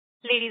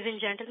Ladies and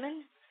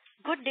gentlemen,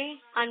 good day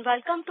and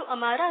welcome to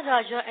Amara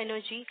Raja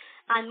Energy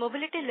and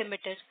Mobility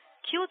Limited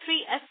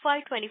Q3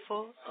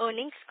 FY24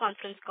 earnings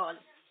conference call.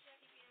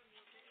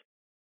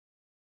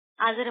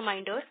 As a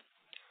reminder,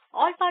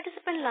 all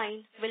participant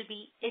lines will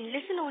be in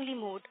listen-only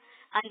mode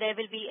and there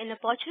will be an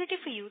opportunity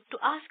for you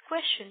to ask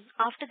questions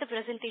after the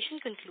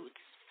presentation concludes.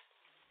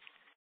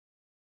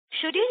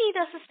 Should you need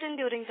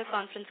assistance during the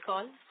conference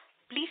call,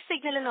 please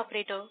signal an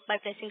operator by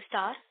pressing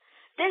star,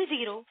 then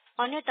 0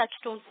 on your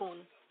touchtone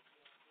phone.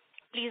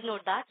 Please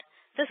note that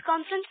this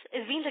conference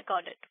is being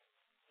recorded.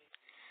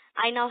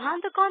 I now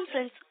hand the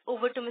conference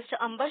over to Mr.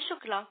 Ambar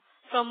Shukla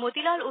from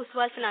Motilal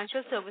Oswal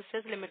Financial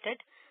Services Limited.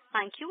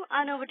 Thank you,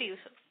 and over to you,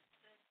 sir.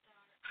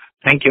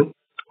 Thank you.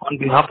 On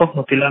behalf of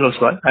Motilal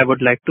Oswal, I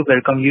would like to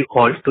welcome you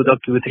all to the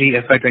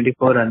Q3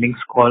 FY24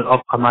 earnings call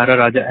of Amara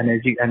Raja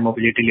Energy and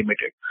Mobility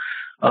Limited.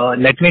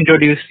 Let me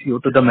introduce you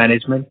to the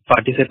management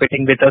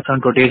participating with us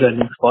on today's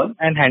earnings call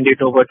and hand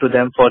it over to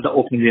them for the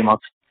opening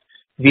remarks.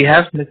 We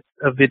have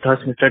with us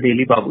Mr.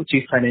 Delli Babu,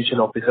 Chief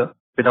Financial Officer.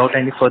 Without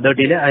any further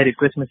delay, I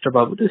request Mr.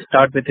 Babu to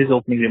start with his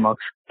opening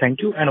remarks.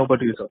 Thank you, and over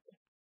to you, sir.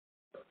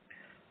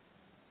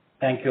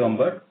 Thank you,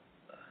 Amber.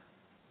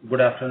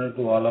 Good afternoon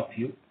to all of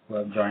you who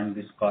have joined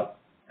this call.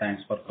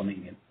 Thanks for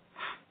coming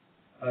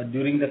in.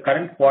 During the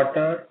current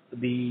quarter,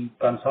 the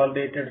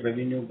consolidated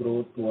revenue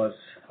growth was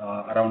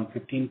around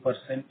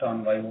 15%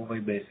 on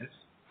YOY basis.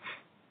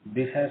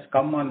 This has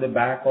come on the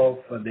back of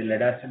the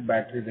lead-acid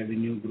battery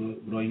revenue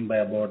growing by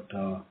about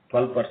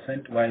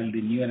 12%, while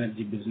the new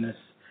energy business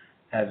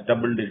has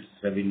doubled its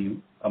revenue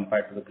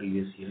compared to the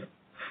previous year.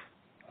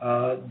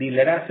 The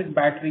lead-acid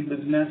battery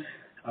business,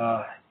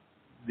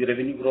 the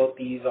revenue growth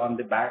is on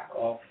the back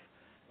of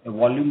a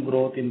volume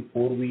growth in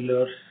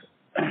four-wheelers,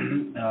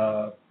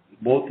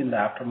 both in the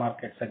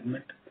aftermarket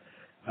segment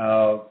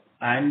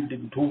and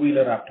in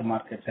two-wheeler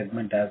aftermarket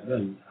segment as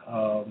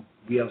well.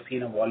 We have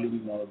seen a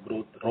volume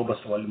growth,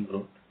 robust volume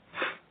growth.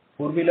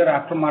 Four-wheeler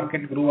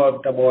aftermarket grew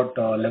at about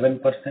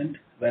 11%,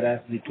 whereas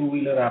the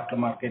two-wheeler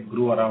aftermarket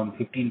grew around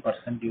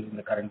 15% during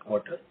the current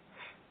quarter.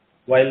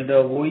 While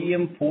the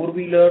OEM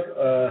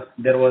four-wheeler,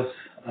 there was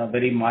a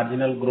very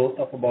marginal growth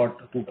of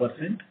about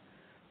 2%.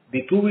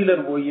 The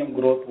two-wheeler OEM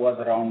growth was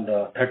around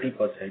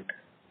 30%.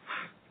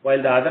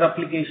 While the other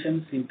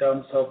applications in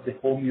terms of the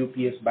home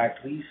UPS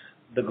batteries,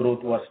 the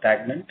growth was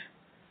stagnant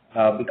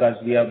because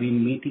we have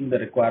been meeting the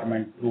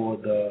requirement through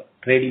the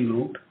trading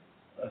route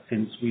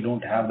since we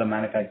don't have the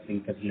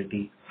manufacturing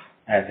facility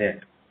as yet.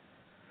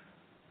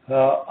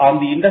 On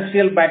the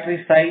industrial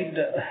battery side,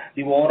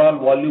 the overall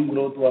volume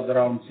growth was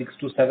around 6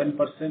 to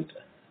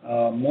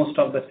 7%. Most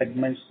of the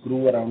segments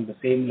grew around the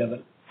same level,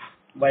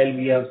 while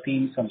we have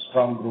seen some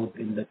strong growth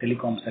in the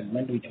telecom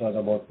segment, which was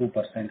about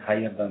 2%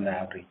 higher than the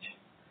average.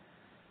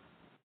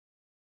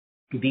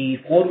 The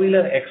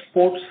four-wheeler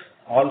exports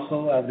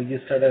also have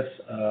registered as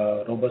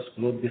robust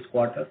growth this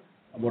quarter,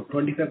 about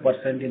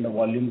 25% in the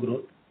volume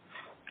growth.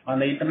 On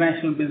the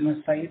international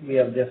business side, we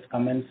have just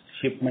commenced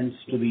shipments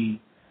to the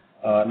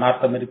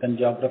North American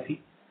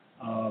geography.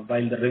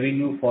 While the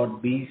revenue for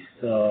these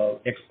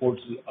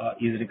exports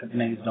is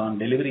recognized on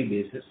delivery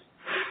basis,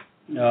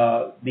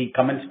 the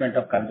commencement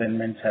of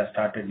consignments has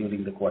started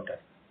during the quarter.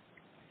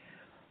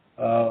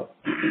 On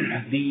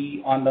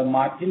the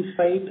margin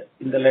side,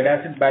 in the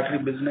lead-acid battery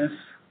business,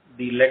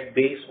 the lead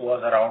base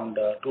was around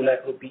 2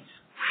 lakh rupees,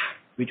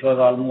 which was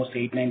almost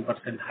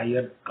 8-9%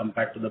 higher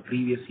compared to the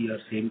previous year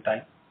same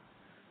time.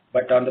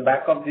 But on the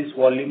back of this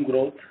volume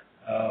growth,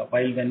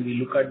 while when we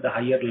look at the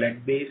higher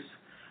lead base,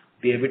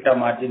 the EBITDA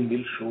margin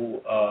will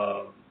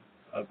show,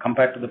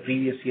 compared to the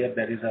previous year,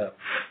 there is a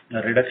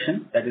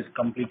reduction that is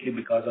completely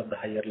because of the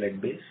higher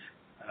lead base.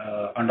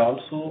 And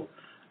also,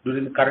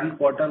 during the current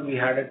quarter, we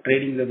had a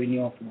trading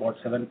revenue of about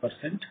 7%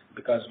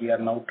 because we are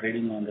now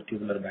trading on the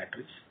tubular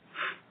batteries.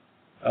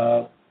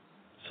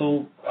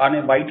 So on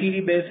a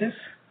YTD basis,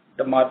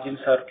 the margins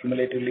are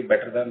cumulatively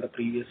better than the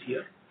previous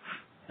year.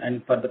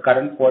 And for the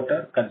current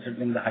quarter,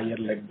 considering the higher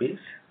lead base,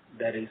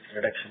 there is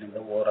reduction in the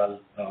overall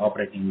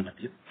operating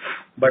margin.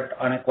 But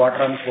on a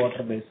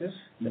quarter-on-quarter basis,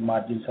 the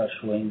margins are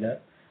showing the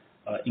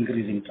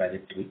increasing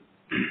trajectory.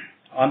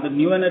 On the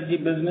new energy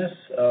business,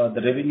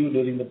 the revenue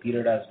during the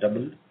period has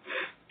doubled,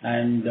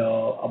 and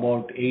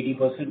about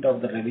 80%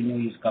 of the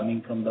revenue is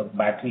coming from the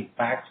battery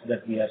packs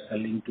that we are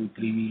selling to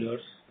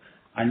three-wheelers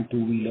and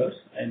two-wheelers.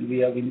 And we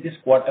have in this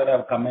quarter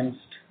have commenced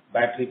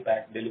battery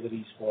pack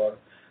deliveries for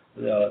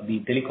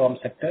the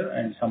telecom sector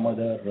and some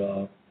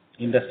other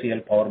industrial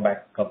power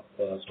backup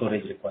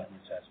storage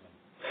requirements as well.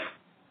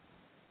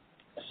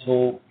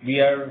 So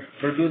we are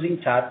producing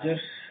chargers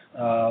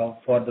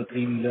for the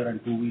three-wheeler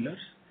and two-wheelers,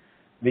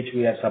 which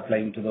we are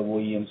supplying to the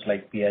OEMs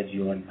like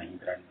Piaggio and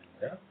Mahindra and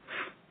Mahindra.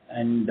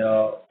 And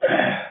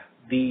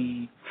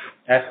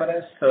as far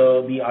as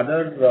the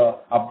other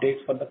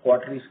updates for the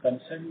quarter is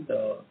concerned,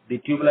 the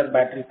tubular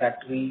battery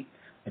factory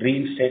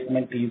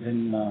reinstatement is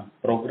in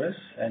progress,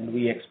 and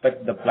we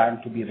expect the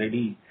plant to be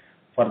ready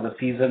for the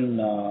season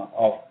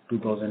of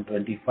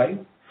 2025.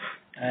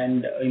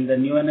 And in the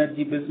new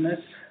energy business,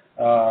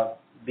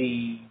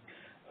 the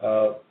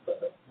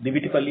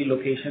Divitipalli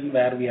location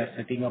where we are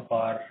setting up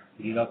our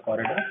Giga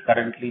corridor.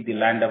 Currently, the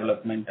land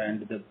development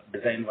and the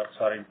design works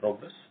are in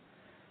progress.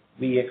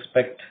 We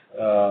expect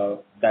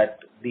that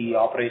the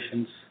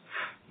operations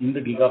in the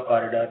Giga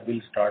corridor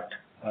will start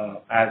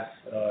as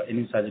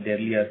envisaged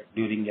earlier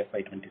during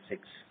FY26.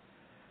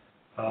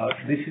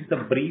 This is the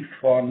brief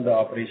on the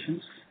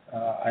operations.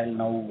 I'll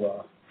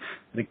now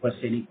request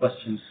any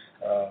questions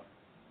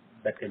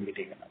that can be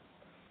taken up.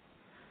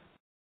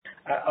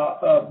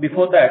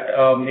 Before that,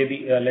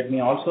 maybe let me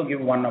also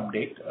give one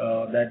update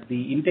that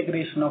the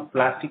integration of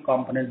plastic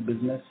component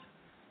business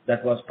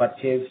that was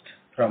purchased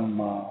from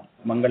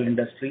Mangal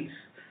Industries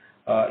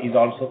is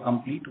also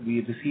complete.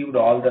 We received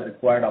all the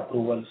required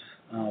approvals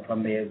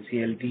from the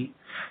NCLT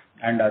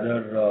and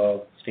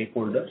other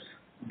stakeholders.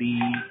 The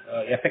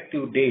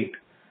effective date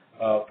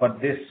for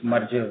this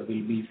merger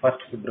will be 1st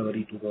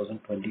February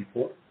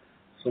 2024.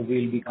 So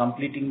we will be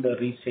completing the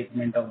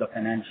restatement of the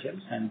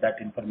financials, and that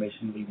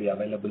information will be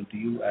available to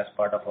you as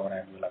part of our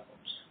annual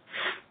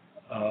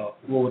accounts.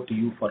 Over to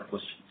you for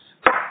questions.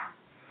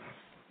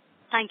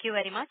 Thank you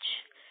very much.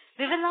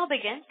 We will now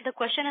begin the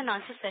question and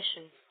answer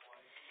session.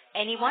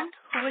 Anyone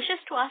who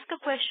wishes to ask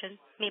a question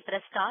may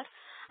press star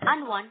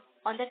and 1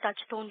 on the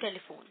touch-tone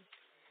telephone.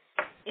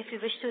 If you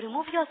wish to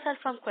remove yourself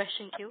from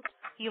question queue,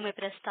 you may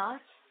press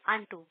star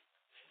and 2.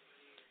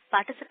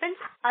 Participants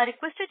are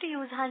requested to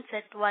use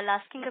handset while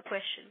asking a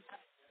question.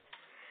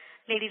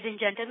 Ladies and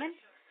gentlemen,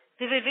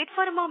 we will wait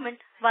for a moment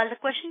while the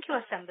question queue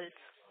assembles.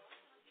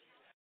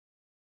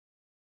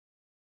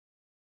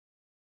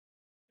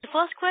 The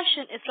first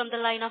question is from the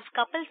line of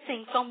Kapil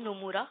Singh from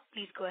Nomura.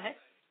 Please go ahead.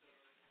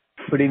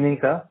 Good evening,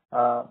 sir.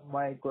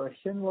 My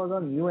question was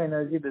on new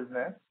energy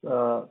business.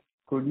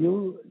 Could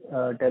you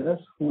tell us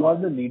who are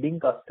the leading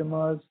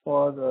customers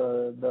for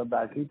the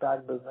battery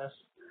pack business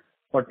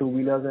for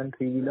two-wheelers and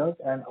three-wheelers?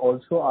 And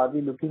also, are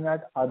we looking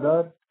at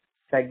other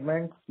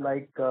segments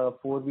like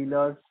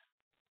four-wheelers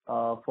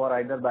for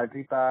either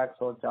battery packs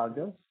or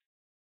chargers?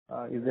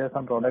 Is there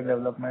some product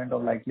development or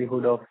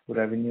likelihood of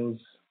revenues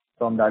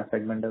from that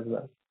segment as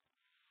well?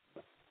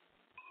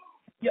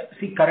 Yeah,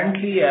 see,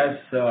 currently, as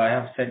I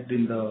have said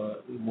in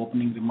the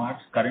opening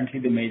remarks,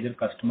 currently the major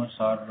customers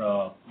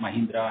are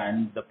Mahindra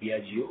and the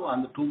Piaggio.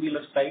 On the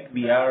two-wheeler side,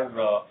 we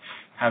are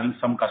having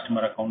some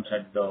customer accounts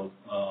at the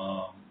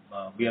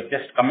we have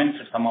just commenced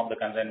some of the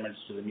consignments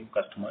to the new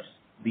customers.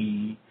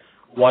 The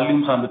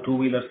volumes on the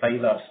two-wheeler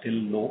side are still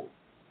low.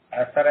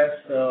 As far as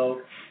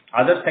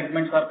other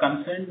segments are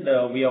concerned,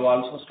 we have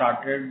also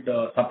started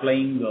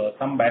supplying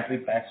some battery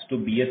packs to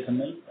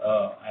BSNL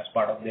as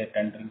part of their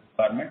tendering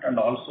requirement, and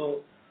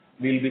also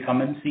we will be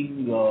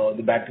commencing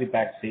the battery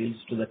pack sales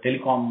to the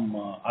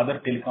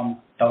other telecom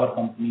tower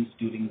companies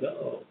during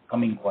the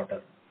coming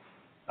quarter.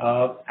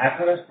 As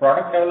far as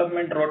product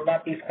development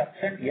roadmap is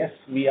concerned, yes,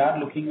 we are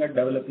looking at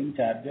developing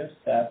chargers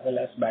as well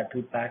as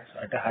battery packs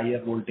at a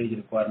higher voltage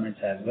requirements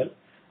as well,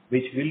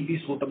 which will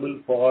be suitable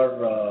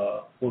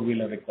for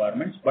four-wheeler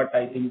requirements. But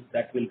I think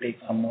that will take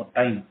some more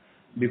time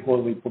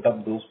before we put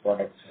up those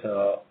products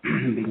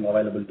being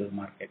available to the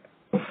market.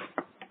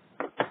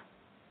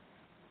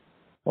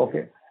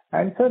 Okay.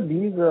 And sir,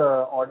 these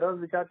orders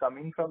which are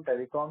coming from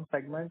telecom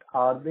segment,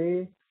 are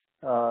they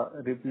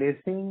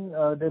replacing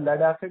the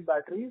lead acid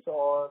batteries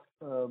or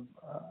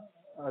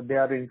they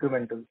are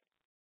incremental?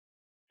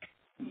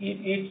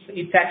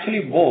 It's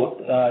actually both.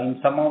 In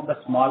some of the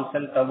small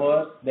cell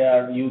towers, they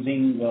are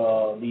using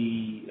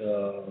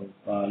the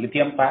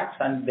lithium packs,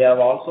 and they have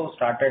also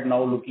started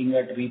now looking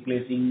at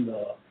replacing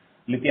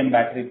lithium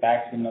battery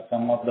packs in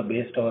some of the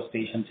base tower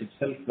stations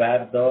itself,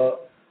 where the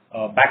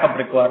backup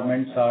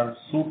requirements are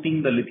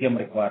suiting the lithium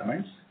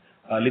requirements,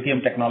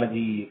 lithium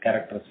technology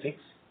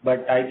characteristics.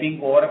 But I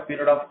think over a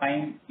period of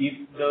time, if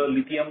the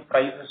lithium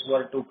prices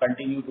were to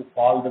continue to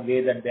fall the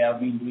way that they have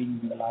been doing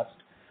in the last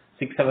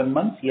 6-7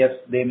 months, yes,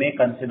 they may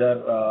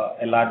consider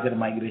a larger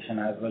migration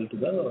as well to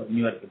the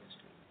newer chemistry.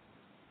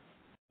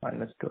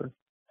 Understood.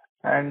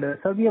 And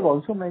sir, we have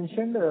also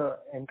mentioned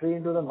entry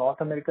into the North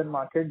American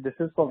market. This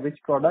is for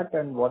which product,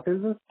 and what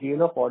is the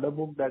scale of order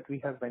book that we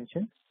have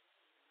mentioned?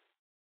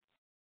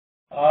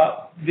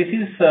 This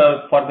is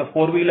for the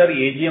four-wheeler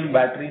AGM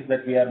batteries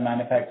that we are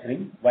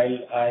manufacturing. While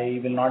I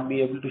will not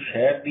be able to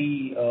share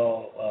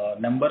the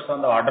numbers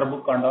on the order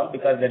book and all,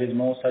 because there is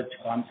no such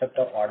concept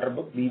of order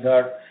book. These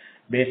are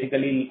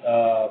basically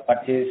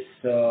purchase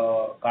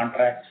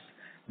contracts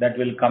that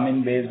will come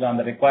in based on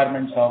the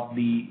requirements of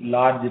the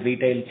large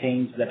retail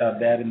chains that are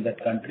there in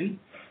that country.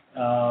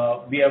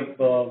 We have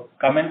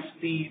commenced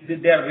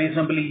they are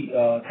reasonably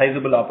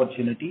sizable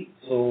opportunity,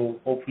 so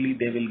hopefully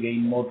they will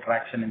gain more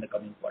traction in the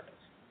coming quarters.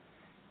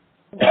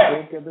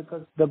 Okay,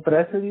 because the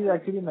press release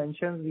actually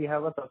mentions we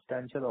have a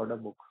substantial order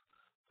book,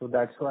 so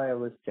that's why I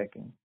was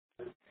checking.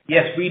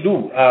 Yes, we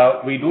do.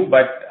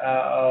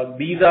 But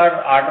these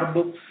are order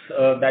books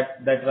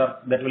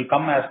that will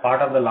come as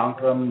part of the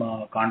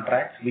long-term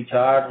contracts, which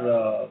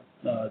are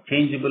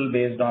changeable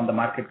based on the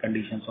market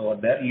conditions over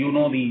there. You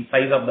know the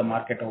size of the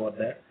market over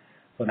there.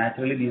 So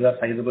naturally, these are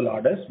sizable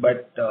orders.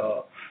 But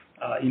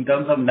in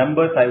terms of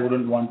numbers, I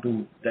wouldn't want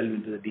to delve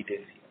into the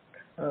details here.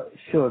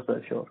 Sure,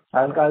 sir. Sure.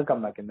 I'll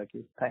come back in the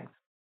queue. Thanks.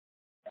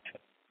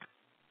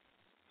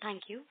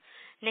 Thank you.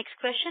 Next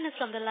question is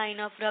from the line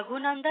of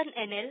Raghunandan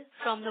NL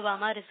from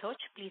Nuvama Research.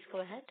 Please go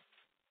ahead.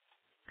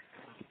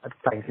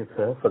 Thank you,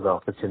 sir, for the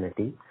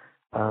opportunity.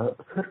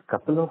 Sir,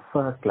 couple of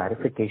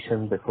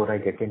clarifications before I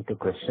get into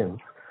questions.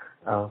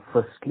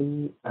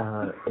 Firstly,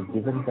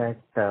 given that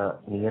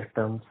near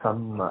term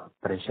some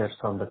pressures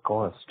on the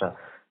cost,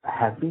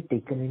 have we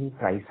taken any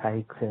price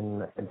hikes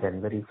in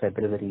January,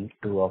 February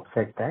to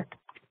offset that?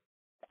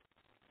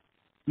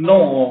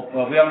 No,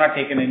 we have not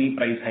taken any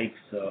price hikes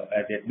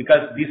as yet,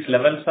 because these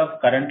levels of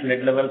current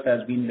lead levels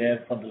has been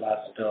there for the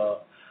last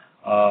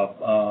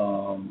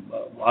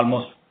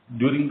almost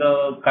during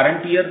the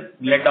current year.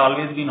 Lead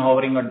always been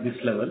hovering at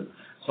this level.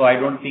 So I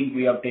don't think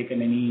we have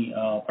taken any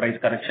price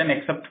correction,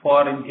 except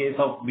for in case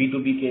of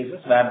B2B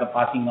cases where the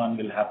passing on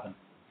will happen.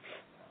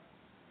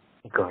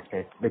 Got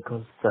it.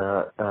 Because,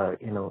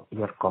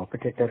 your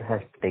competitor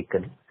has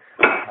taken.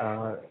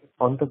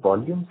 On the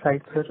volume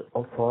side, sir,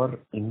 for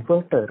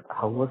inverter,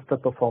 how was the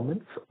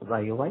performance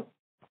YOY?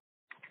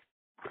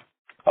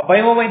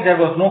 YOY, there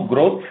was no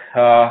growth.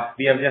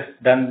 We have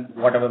just done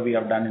whatever we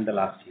have done in the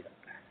last year.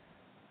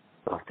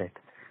 Got it.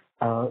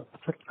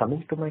 Sir,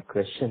 coming to my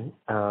question,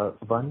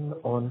 one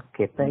on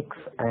CapEx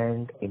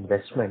and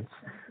investments.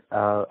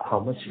 How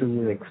much do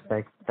you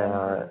expect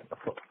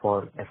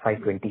for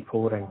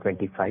FY24 and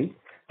 25,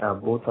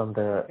 both on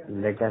the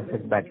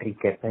lead-acid battery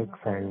CapEx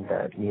and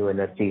new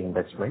energy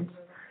investments?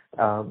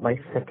 My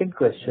second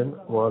question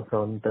was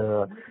on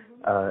the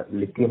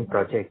lithium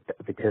project,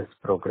 which is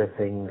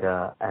progressing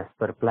as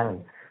per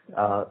plan.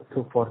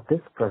 So for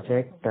this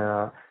project,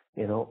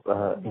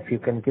 if you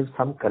can give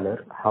some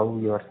color, how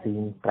you are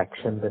seeing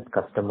traction with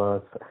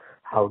customers,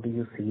 how do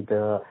you see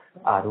the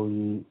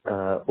ROE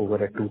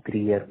over a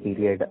 2-3 year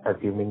period,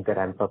 assuming the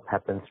ramp up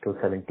happens to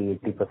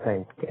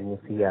 70-80%? Can you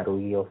see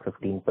ROE of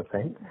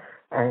 15%?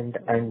 And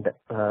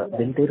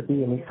will there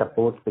be any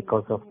support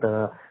because of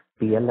the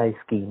PLI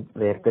scheme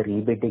where the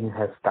rebidding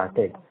has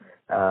started?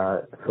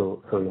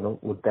 So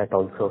would that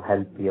also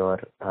help your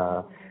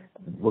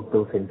would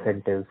those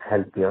incentives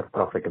help your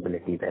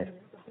profitability there?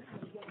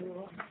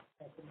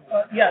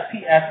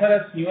 As far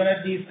as new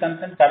energy is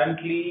concerned,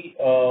 currently,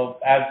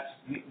 as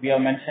we have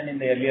mentioned in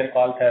the earlier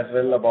calls as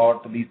well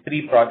about these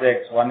 3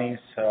 projects. One is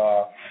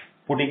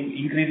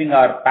increasing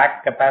our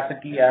pack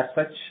capacity as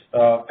such.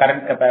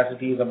 Current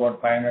capacity is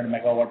about 500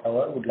 megawatt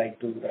hour. Would like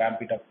to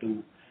ramp it up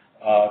to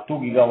 2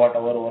 gigawatt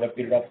hour over a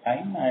period of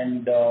time.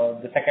 And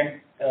the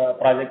second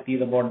project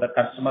is about the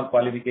customer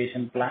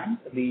qualification plan.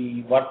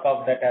 The work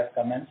of that has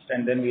commenced,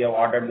 and then we have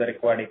ordered the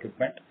required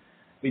equipment,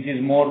 which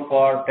is more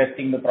for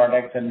testing the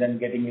products and then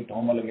getting it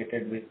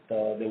homologated with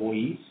the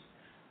OEs.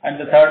 And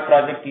the third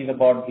project is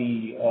about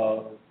the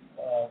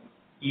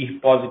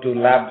E-Positive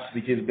Labs,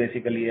 which is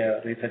basically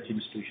a research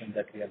institution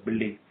that we are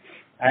building.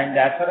 And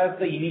as far as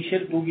the initial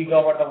 2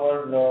 gigawatt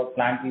hour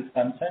plant is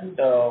concerned,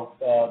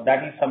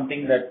 that is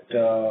something that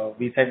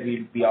we said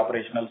will be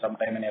operational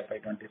sometime in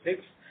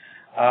FY26.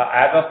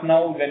 As of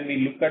now, when we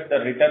look at the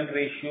return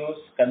ratios,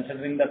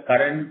 considering the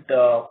current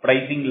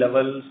pricing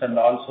levels and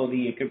also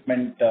the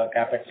equipment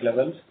capex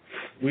levels,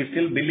 we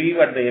still believe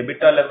at the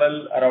EBITDA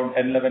level around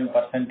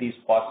 10-11% is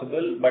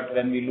possible. But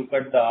when we look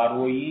at the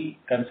ROE,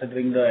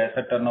 considering the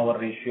asset turnover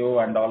ratio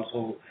and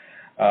also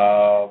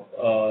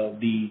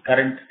the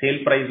current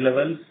sale price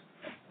levels,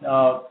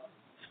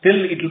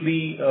 still it will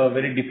be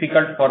very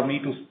difficult for me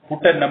to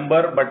put a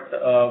number, but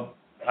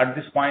at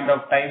this point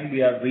of time,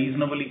 we are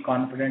reasonably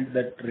confident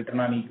that return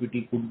on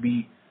equity could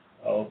be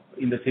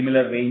in the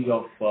similar range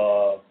of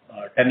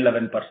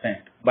 10-11%.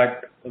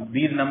 But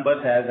these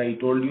numbers, as I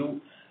told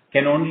you,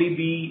 can only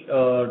be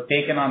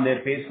taken on their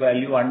face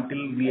value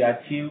until we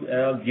achieve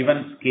a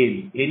given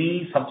scale.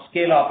 Any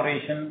subscale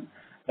operation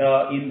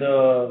in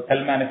the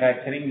cell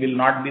manufacturing will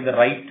not be the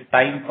right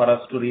time for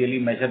us to really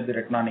measure the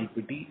return on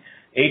equity.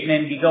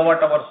 8-9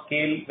 gigawatt hour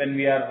scale, when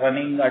we are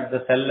running at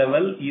the cell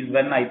level, is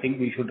when I think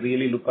we should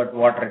really look at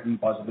what return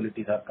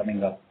possibilities are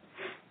coming up.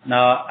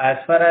 Now, as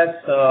far as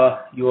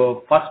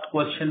your first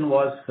question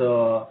was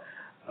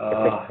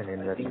CapEx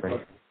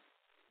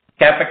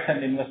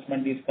and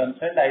investment is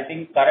concerned, I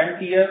think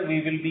current year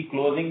we will be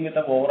closing with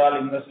an overall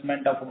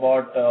investment of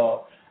about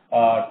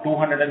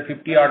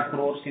 250 odd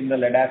crores in the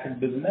lead acid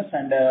business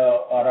and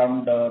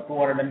around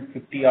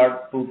 250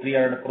 odd to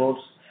 300 crores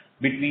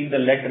between the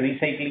lead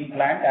recycling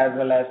plant as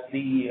well as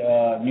the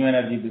new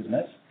energy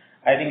business.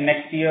 I think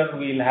next year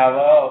we'll have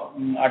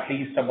at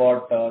least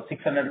about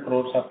 600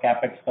 crores of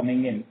capex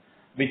coming in,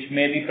 which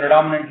may be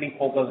predominantly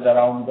focused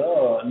around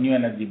the new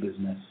energy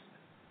business.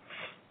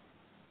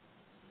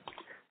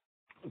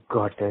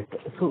 Got it.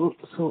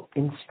 So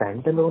in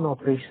standalone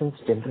operations,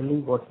 generally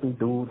what we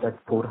do, that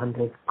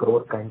 400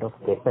 crore kind of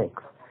capex,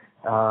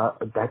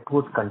 that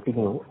would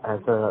continue as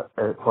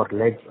for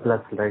lead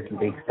plus lead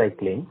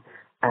recycling,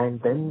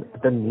 and then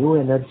the new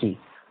energy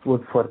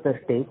would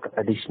further take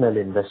additional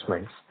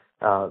investments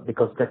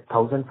because that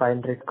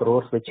 1,500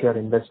 crores which you are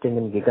investing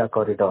in Giga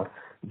Corridor,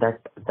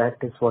 That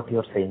is what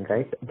you're saying,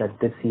 right? That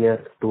this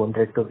year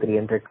 200 to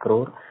 300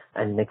 crore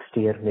and next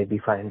year maybe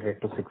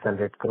 500 to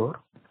 600 crore?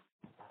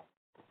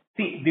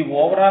 See, the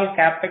overall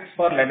capex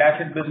for lead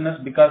acid business,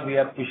 because we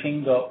are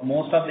pushing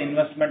most of the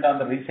investment on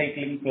the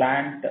recycling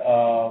plant,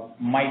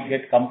 might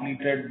get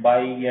completed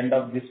by end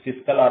of this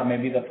fiscal or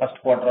maybe the first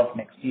quarter of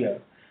next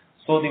year.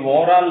 So the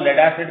overall lead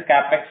acid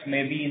capex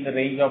may be in the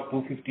range of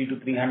 250 to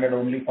 300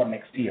 only for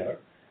next year.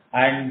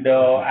 And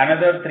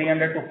another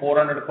 300 to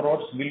 400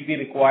 crores will be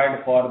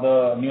required for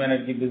the new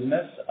energy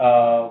business,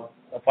 for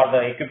the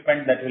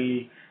equipment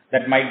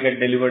that might get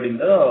delivered in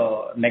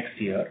the next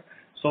year.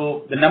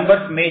 So the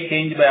numbers may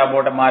change by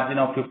about a margin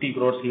of 50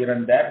 crores here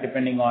and there,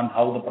 depending on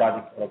how the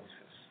project progresses.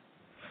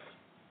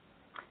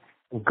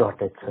 Got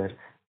it, sir.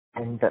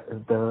 And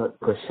the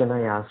question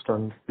I asked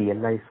on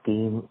PLI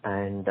scheme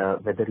and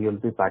whether you'll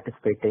be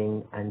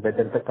participating and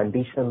whether the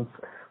conditions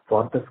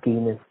for the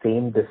scheme is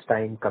same this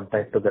time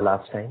compared to the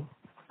last time?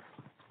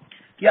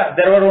 Yeah,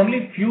 there were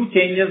only few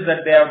changes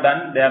that they have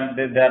done.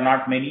 They are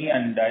not many,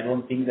 and I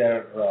don't think they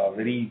are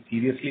very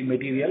seriously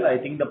material. I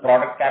think the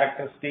product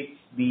characteristics,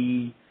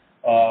 the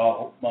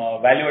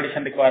value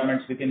addition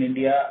requirements within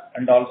India,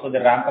 and also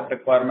the ramp-up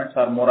requirements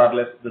are more or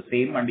less the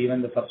same, and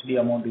even the subsidy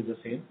amount is the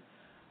same.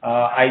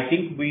 I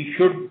think we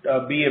should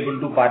be able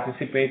to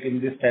participate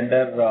in this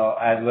tender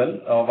as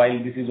well.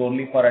 While this is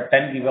only for a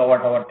 10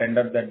 gigawatt hour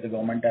tender that the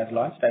government has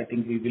launched, I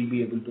think we will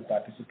be able to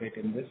participate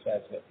in this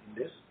as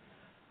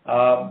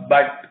well.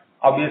 But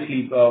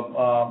obviously,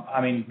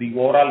 I mean, the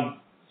overall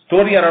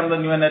story around the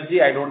new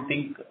energy, I don't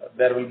think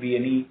there will be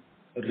any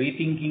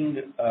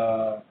rethinking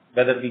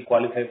whether we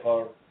qualify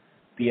for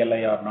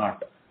PLI or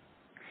not.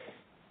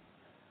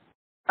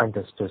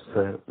 Understood,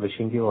 sir.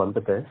 Wishing you all the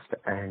best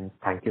and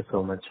thank you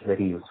so much.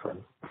 Very useful.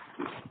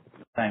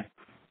 Thanks.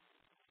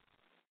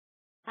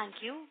 Thank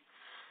you.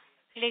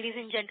 Ladies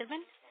and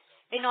gentlemen,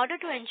 in order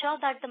to ensure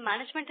that the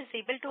management is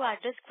able to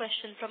address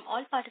questions from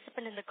all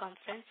participants in the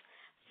conference,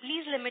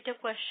 please limit your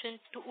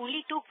questions to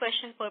only 2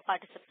 questions per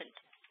participant.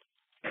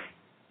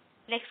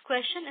 Next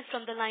question is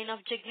from the line of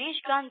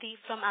Jignesh Gandhi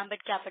from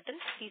Ambit Capital.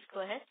 Please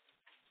go ahead.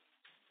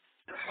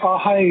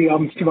 Hi,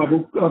 Mr.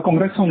 Babu.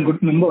 Congrats on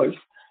good numbers.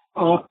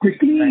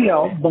 Quickly,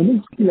 one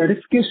is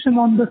clarification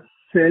on the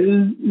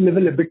cell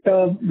level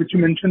EBITDA, which you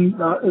mentioned.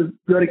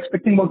 You are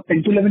expecting about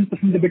 10 to 11%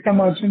 EBITDA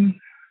margin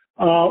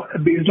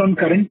based on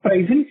current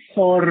pricing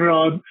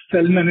for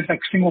cell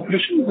manufacturing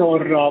operations,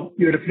 or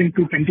you're referring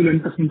to 10 to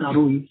 11%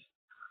 ROEs?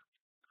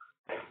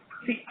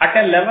 See, at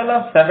a level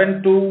of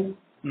 7 to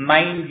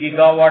 9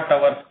 gigawatt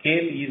hour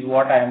scale is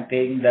what I am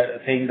saying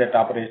that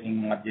operating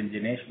margin,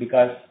 Jinesh,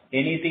 because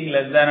anything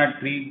less than a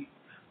 2-3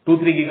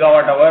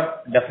 gigawatt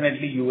hour,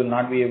 definitely you will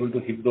not be able to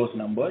hit those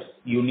numbers.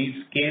 You need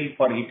scale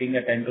for hitting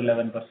a 10 to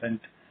 11%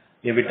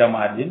 EBITDA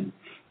margin.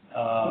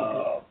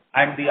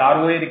 And the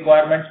ROA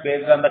requirements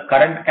based on the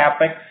current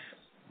capex,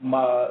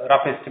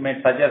 rough estimate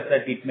suggests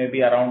that it may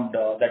be around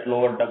that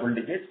lower double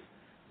digits.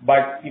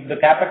 But if the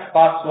capex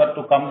costs were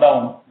to come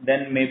down,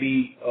 then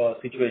maybe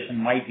situation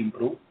might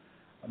improve.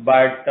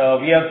 But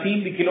we have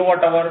seen the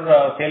kilowatt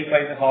hour sale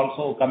prices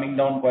also coming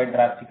down quite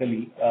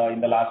drastically in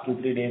the last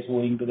 2-3 days,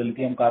 owing to the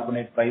lithium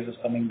carbonate prices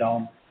coming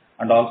down,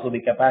 and also the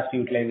capacity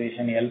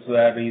utilization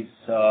elsewhere is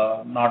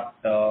not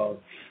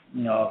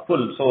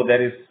full. So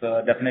there is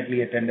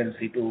definitely a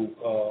tendency to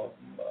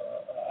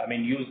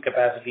use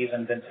capacities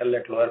and then sell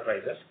at lower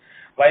prices.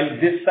 While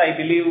this, I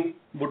believe,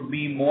 would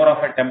be more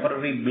of a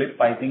temporary blip,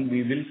 I think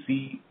we will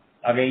see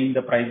again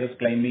the prices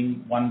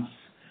climbing once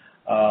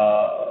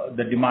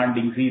the demand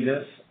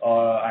increases,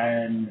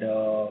 and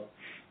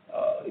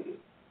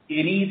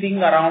anything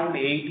around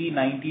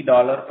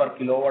 $80-90 per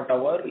kilowatt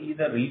hour is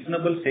a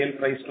reasonable sale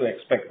price to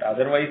expect.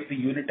 Otherwise, the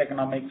unit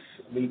economics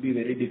will be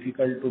very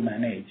difficult to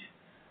manage.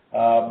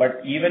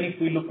 But even if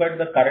we look at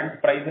the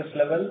current prices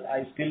level,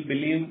 I still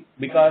believe,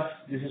 because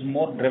this is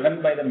more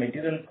driven by the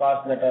material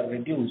costs that are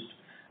reduced,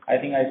 I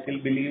still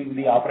believe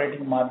the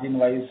operating margin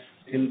wise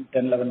still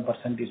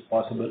 10-11% is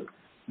possible.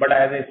 But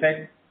as I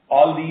said,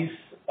 all these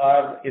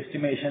are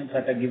estimations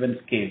at a given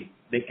scale.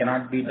 They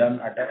cannot be done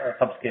at a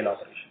subscale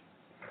operation.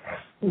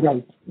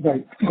 Right.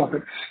 Got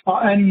it.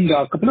 And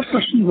a couple of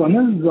questions. One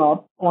is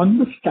on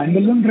the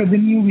standalone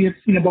revenue, we have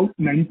seen about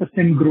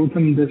 9% growth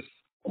in this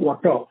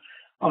quarter,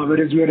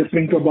 whereas we are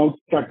referring to about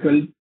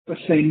 12%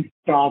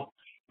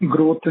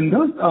 growth in the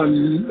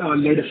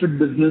lead acid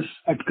business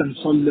at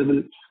Concall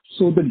level.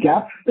 So the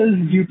gap is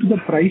due to the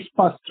price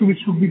pass-through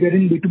which would be there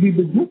in B2B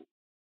business.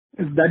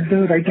 Is that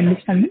the right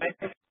understanding?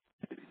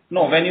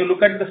 No, when you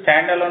look at the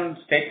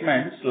standalone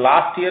statements,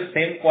 last year,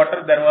 same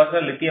quarter, there was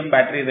a lithium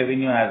battery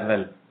revenue as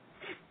well.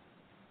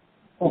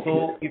 Okay.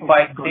 So if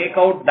I take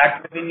out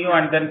that revenue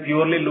and then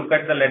purely look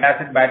at the lead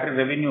acid battery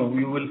revenue,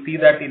 you will see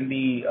that in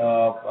the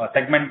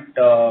segment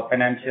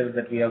financials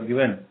that we have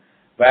given,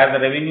 where the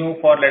revenue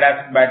for lead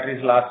acid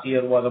batteries last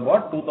year was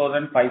about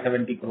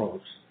 2,570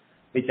 crores,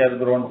 which has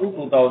grown to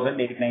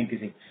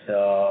 2,896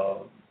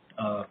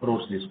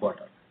 crores this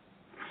quarter.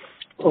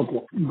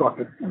 Okay, got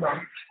it.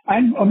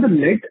 And on the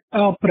lead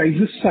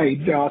prices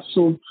side,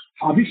 so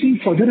are we seeing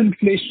further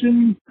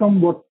inflation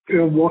from what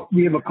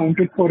we have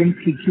accounted for in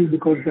 3Q,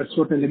 because that's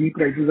what LME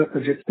prices are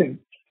suggesting?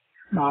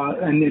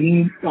 And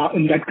any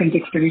in that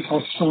context, any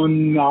thoughts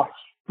on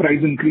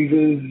price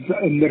increases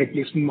in the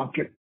replacement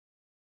market?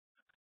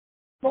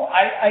 No,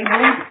 I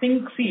don't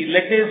think. See,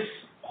 lead is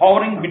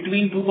hovering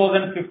between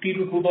 2,050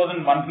 to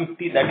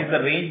 2,150. That is the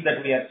range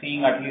that we are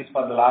seeing at least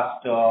for the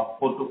last 4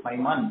 to 5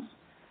 months.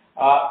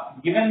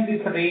 Given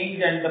this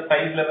range and the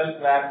price levels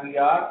where we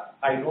are,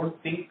 I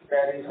don't think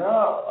there is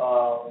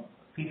a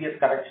serious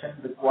correction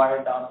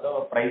required on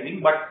the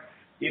pricing. But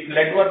if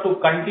lead were to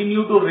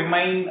continue to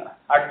remain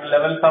at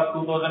levels of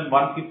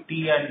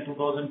 2,150 and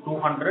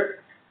 2,200,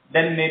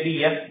 then maybe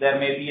yes, there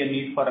may be a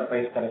need for a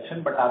price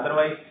correction. But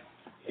otherwise,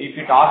 if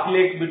it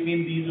oscillates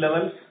between these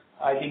levels,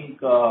 I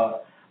think we are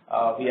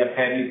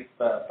fairly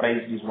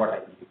priced is what I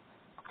believe.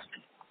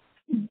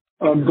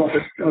 Got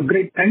it.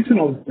 Great. Thanks and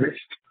all the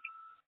best.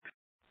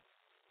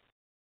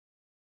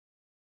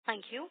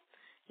 Thank you.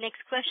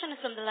 Next question is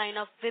from the line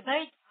of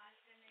Vibhay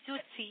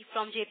Jutsi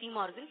from JP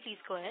Morgan. Please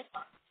go ahead.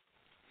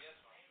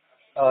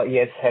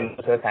 Yes, hello,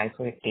 sir. Thanks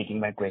for taking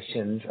my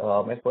questions.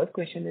 My first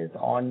question is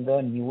on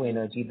the new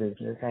energy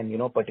business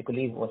and,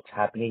 particularly what's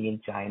happening in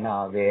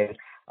China, where,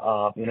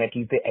 at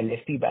least the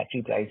LFP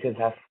battery prices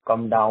have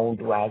come down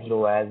to as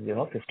low as,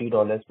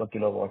 $50 per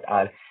kilowatt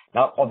hour.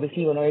 Now,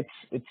 obviously,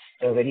 it's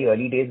very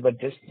early days, but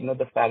just,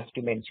 the fact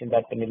you mentioned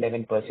that an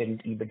 11%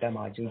 EBITDA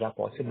margins are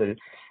possible.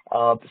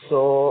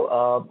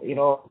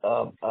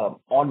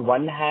 On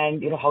one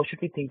hand, how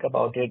should we think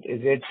about it?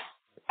 Is it,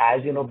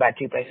 as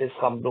battery prices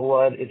come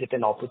lower, is it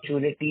an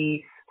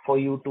opportunity for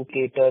you to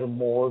cater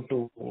more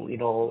to,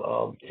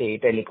 say,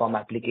 telecom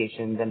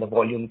applications and the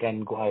volume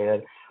can go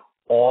higher?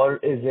 Or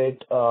is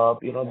it,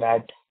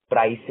 that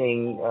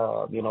pricing,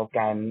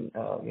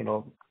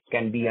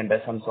 can be under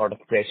some sort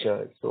of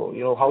pressure? So,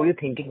 how are you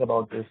thinking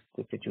about this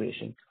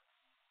situation?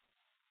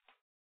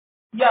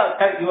 Yeah,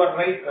 you are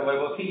right.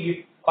 See,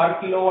 if per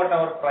kilowatt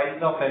hour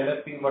price of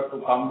LFP were to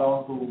come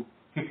down to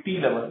 50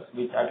 levels,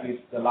 which at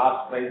least the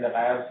last price that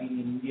I have seen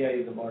in India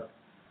is about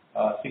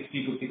 $60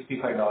 to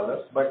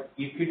 $65. But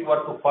if it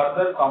were to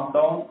further come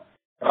down,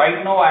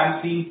 right now I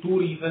am seeing two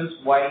reasons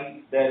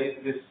why there is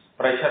this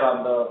pressure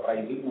on the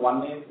pricing.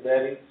 One is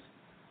there is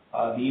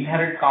the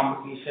inherent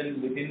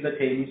competition within the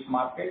Chinese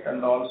market,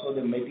 and also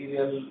the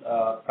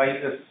material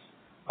prices,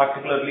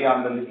 particularly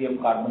on the lithium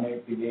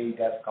carbonate, the way it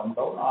has come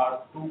down,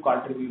 are two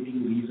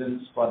contributing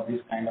reasons for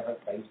this kind of a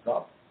price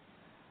drop.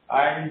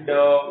 And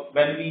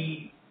when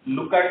we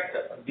look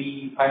at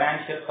the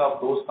financials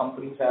of those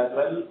companies as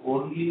well,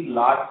 only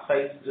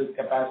large-sized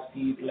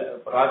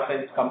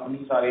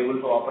companies are able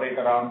to operate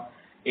around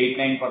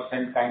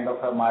 8-9% kind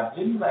of a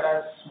margin,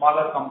 whereas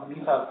smaller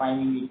companies are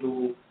finding it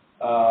to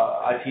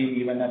achieve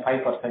even a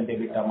 5%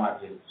 EBITDA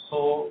margin.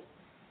 So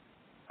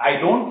I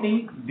don't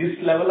think this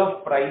level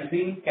of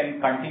pricing can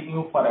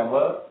continue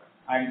forever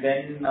and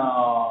then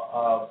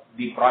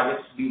the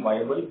projects be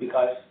viable,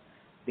 because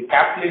the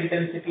capital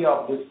intensity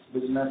of this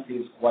business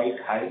is quite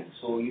high.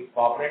 So if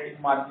operating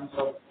margins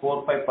of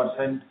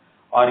 4-5%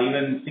 or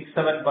even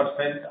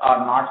 6-7%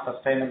 are not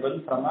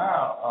sustainable from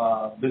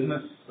a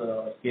business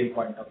scale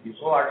point of view.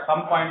 So at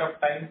some point of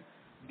time,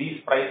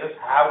 these prices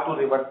have to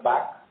revert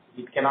back.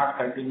 It cannot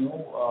continue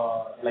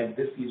like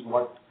this is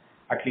what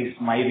at least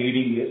my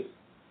reading is.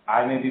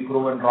 I may be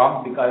proven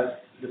wrong, because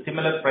the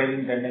similar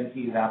pricing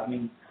tendency is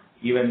happening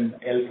even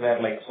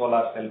elsewhere, like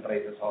solar cell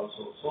prices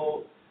also.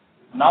 So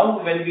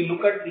now when we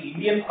look at the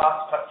Indian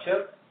cost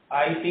structure,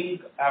 I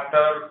think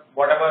after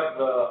whatever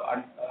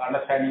the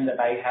understanding that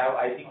I have,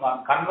 I think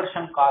on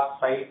conversion cost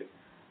side,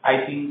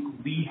 I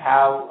think we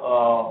have,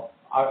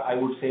 I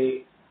would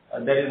say,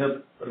 there is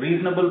a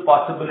reasonable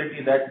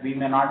possibility that we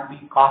may not be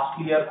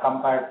costlier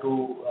compared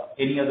to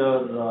any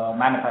other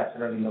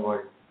manufacturer in the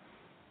world.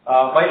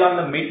 While on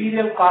the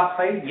material cost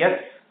side, yes,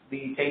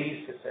 the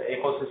Chinese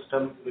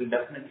ecosystem will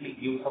definitely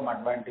give some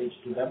advantage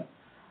to them.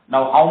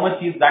 Now, how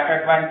much is that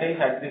advantage?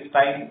 At this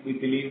time, we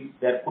believe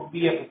there could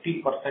be a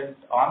 50%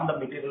 on the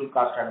material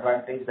cost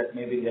advantage that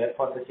may be there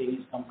for the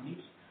Chinese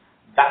companies.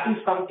 That is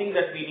something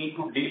that we need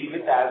to deal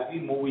with as we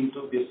move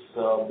into this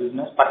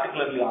business,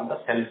 particularly on the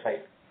cell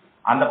side.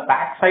 On the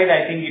pack side,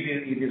 I think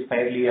it is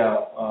fairly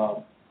a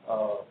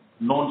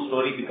known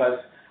story, because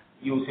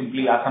you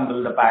simply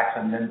assemble the packs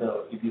and then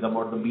it is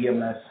about the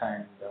BMS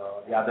and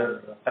the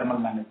other thermal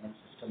management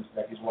systems.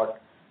 That is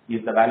what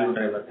is the value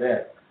driver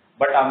there.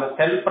 But on the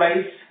cell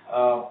price,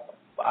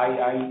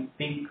 I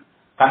think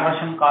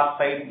conversion cost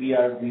side, we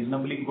are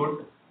reasonably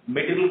good.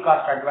 Material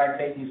cost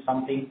advantage is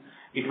something,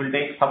 it will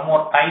take some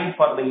more time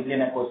for the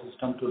Indian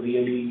ecosystem to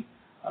really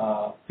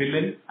fill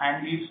in,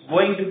 and it's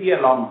going to be a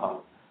long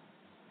haul.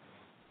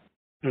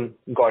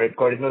 Got it.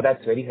 No,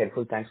 that's very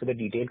helpful. Thanks for the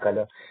detailed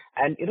color.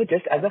 And,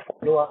 just as a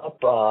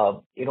follow-up,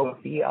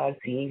 what we are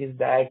seeing is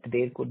that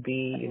there could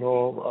be,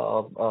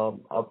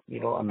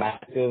 a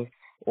massive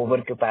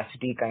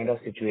overcapacity kind of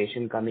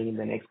situation coming in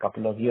the next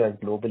couple of years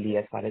globally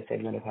as far as cell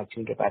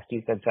manufacturing capacity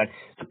is concerned.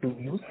 So do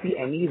you see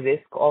any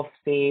risk of,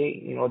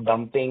 say,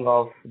 dumping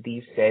of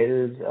these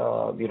cells,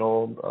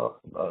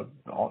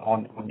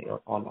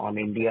 on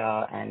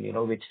India,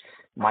 and which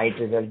might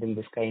result in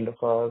this kind of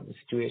a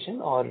situation,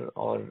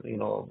 or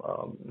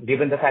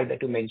given the fact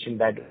that you mentioned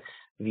that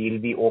we'll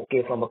be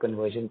okay from a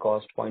conversion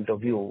cost point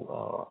of view,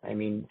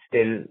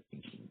 still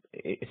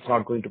it's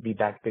not going to be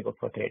that big of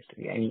a threat.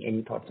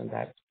 Any thoughts on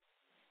that?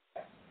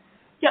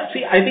 Yeah,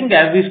 see, I think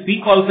as we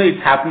speak also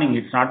it's happening.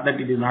 It's not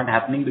that it is not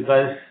happening,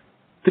 because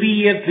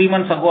 3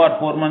 months ago or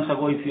 4 months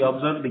ago, if you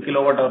observe, the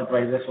kilowatt hour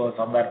prices were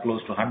somewhere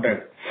close to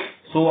 100.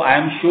 So I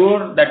am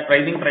sure that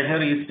pricing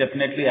pressure is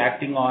definitely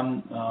acting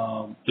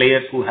on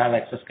players who have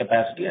excess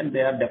capacity, and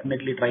they are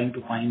definitely trying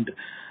to find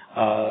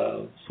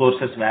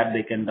sources where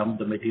they can dump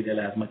the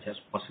material as much as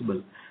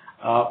possible.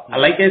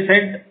 Like I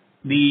said,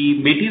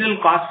 the material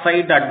cost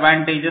side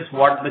advantages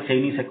what the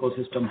Chinese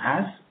ecosystem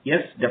has,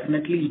 yes,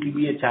 definitely it will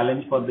be a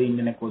challenge for the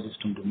Indian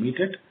ecosystem to meet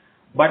it.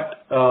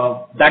 But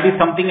that is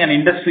something, an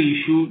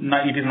industry issue.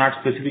 It is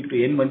not specific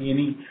to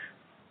any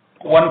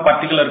one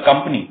particular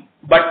company.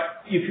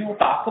 But if you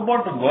talk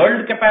about the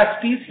world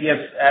capacities, yes,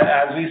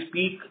 as we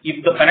speak,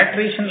 if the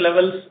penetration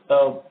levels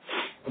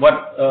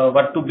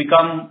were to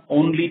become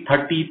only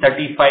 30,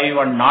 35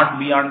 and not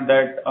beyond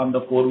that on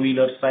the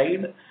four-wheeler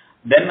side,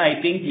 then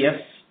I think, yes,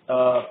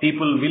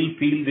 people will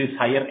feel this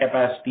higher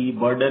capacity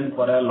burden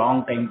for a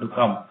long time to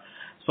come.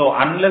 So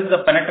unless the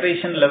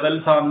penetration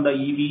levels on the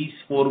EVs,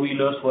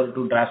 four-wheelers were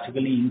to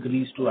drastically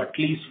increase to at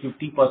least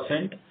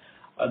 50%,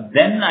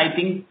 then I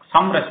think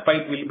some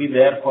respite will be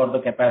there for the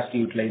capacity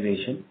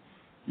utilization.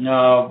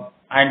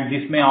 And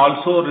this may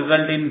also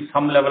result in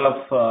some level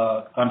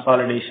of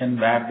consolidation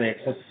where the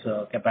excess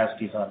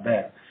capacities are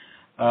there.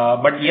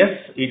 But yes,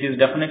 it is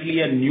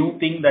definitely a new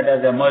thing that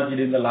has emerged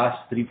in the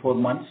last 3-4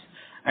 months.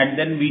 And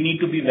then we need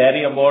to be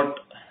wary about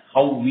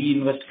how we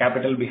invest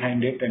capital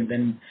behind it, and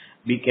then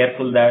be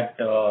careful that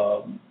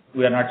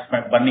we are not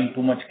burning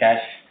too much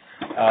cash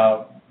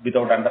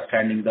without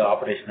understanding the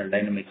operational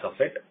dynamics of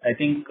it. I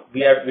think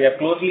we are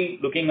closely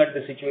looking at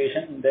the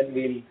situation, and then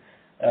we'll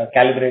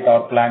calibrate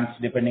our plans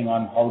depending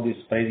on how this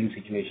pricing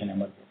situation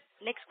emerges.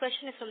 Next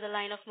question is from the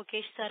line of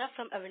Mukesh Saraf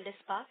from Avendus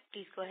Spark.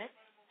 Please go ahead.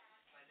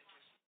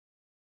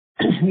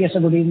 Yes, sir,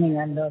 good evening,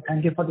 and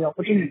thank you for the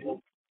opportunity.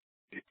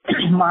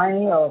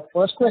 My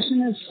first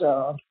question is,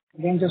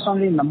 again, just on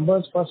the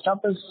numbers. First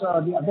up is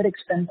the other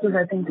expenses.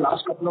 I think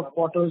last couple of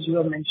quarters you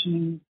were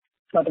mentioning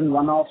certain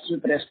one-offs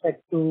with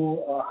respect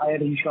to higher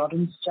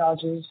insurance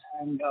charges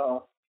and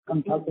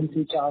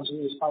consultancy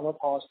charges, power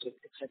costs,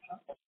 etc.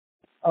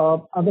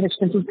 Other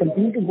expenses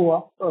continue to go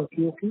up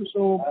QOQ.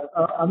 So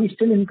are we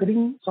still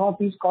incurring some of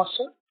these costs,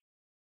 sir?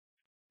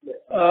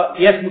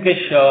 Yes,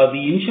 Mukesh.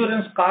 The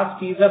insurance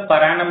cost is a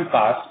per annum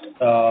cost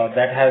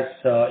that has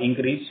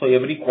increased. So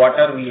every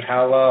quarter we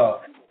have a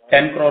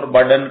 10 crore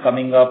burden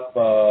coming up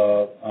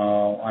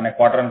on a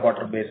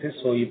quarter-on-quarter basis.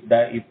 So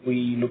if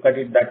we look at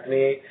it that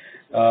way,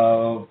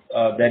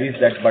 there is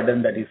that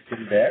burden that is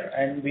still there.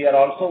 And we are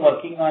also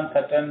working on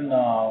certain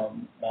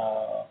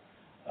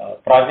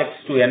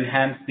projects to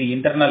enhance the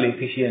internal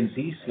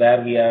efficiencies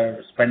where we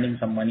are spending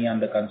some money on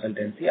the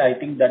consultancy. I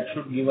think that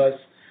should give us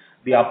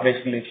the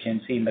operational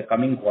efficiency in the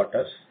coming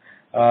quarters.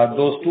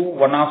 Those two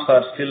one-offs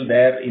are still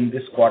there in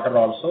this quarter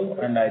also,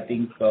 and I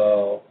think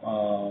the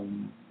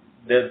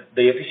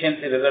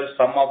efficiency results,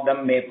 some of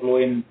them may flow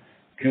in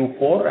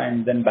Q4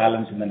 and then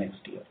balance in the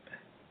next year.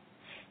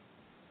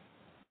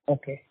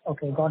 Okay,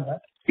 got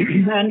that.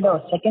 And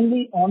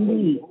secondly, on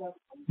the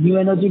new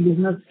energy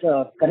business,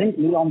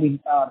 currently on the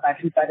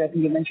battery pack, I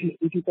think you mentioned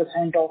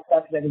 80% of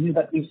that revenue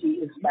that we see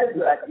is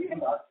battery pack.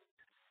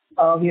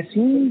 We are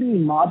seeing the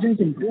margins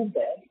improve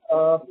there.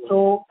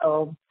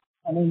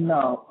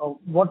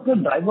 What's the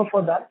driver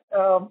for that?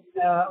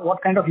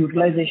 What kind of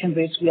utilization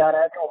rates we are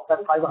at of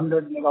that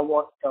 500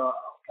 megawatt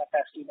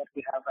capacity that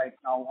we have right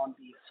now on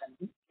the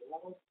assembly?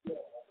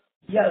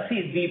 Yeah,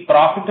 see, the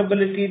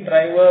profitability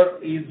driver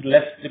is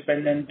less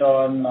dependent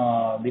on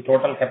the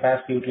total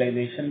capacity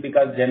utilization,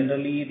 because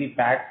generally the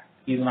pack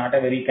is not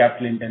a very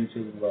capital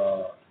intensive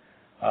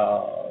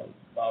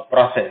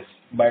process.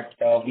 But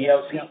we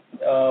have seen,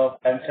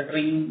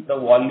 considering the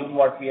volume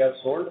what we have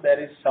sold, there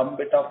is some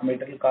bit of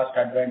material cost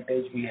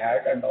advantage we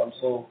had, and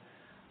also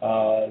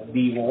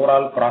the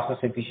overall process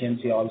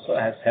efficiency also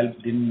has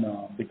helped in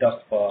a bit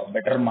of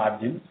better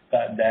margins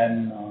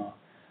than.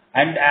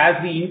 And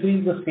as we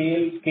increase the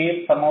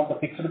scale, some of the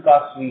fixed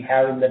costs we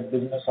have in that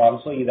business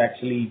also is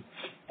actually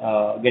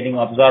getting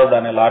absorbed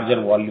on a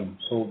larger volume.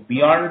 So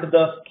beyond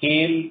the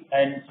scale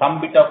and some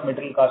bit of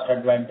material cost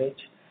advantage,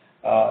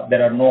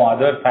 there are no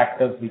other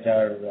factors which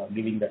are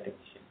giving that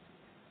efficiency.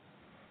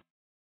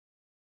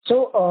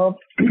 So,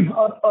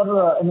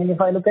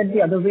 if I look at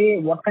the other way,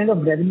 what kind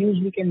of revenues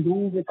we can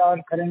do with our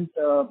current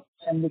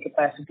assembly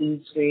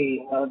capacities,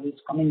 say, this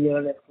coming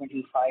year at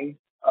 25,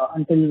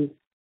 until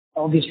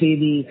obviously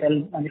the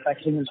cell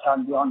manufacturing will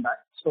start beyond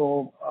that.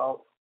 So,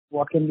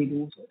 what can we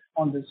do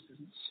on this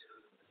business?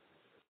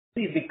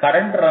 See, the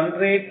current run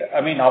rate,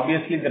 I mean,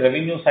 obviously the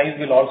revenue size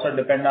will also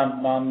depend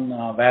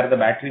on where the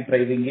battery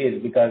pricing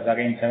is, because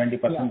again,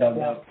 70% of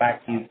the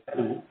pack is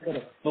through.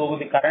 So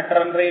the current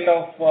run rate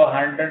of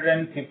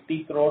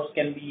 150 crores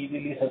can be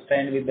easily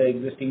sustained with the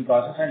existing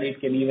process, and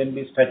it can even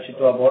be stretched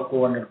to about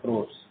 200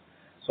 crores.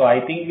 So I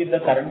think with the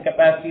current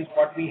capacities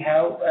what we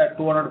have,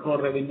 200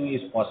 crore revenue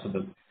is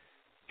possible.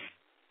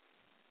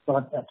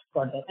 Got that.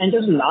 And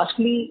just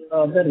lastly,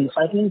 the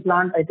recycling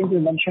plant, I think you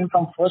mentioned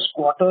from first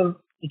quarter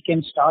it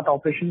can start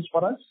operations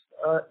for us.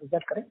 Is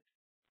that correct?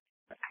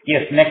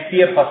 Yes, next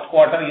year first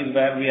quarter is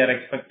where we are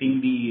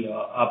expecting the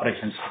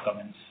operations to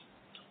commence.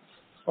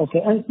 Okay.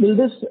 And will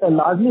this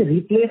largely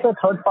replace a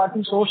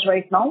third-party source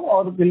right now,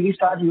 or will we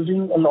start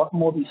using a lot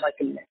more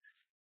recycling?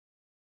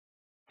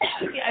 I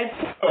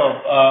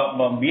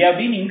think we have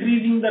been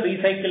increasing the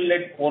recycle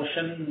lead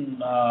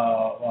portion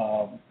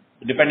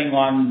depending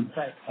on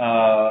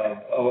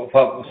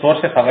for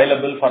sources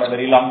available for a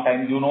very long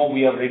time. You know,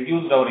 we have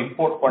reduced our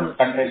import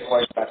content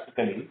quite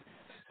drastically.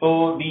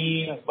 So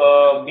the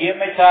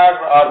BMHR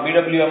or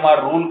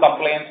BWMR rule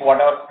compliance,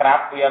 whatever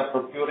scrap we are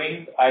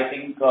procuring, I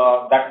think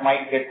that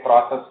might get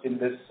processed in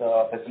this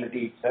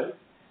facility itself.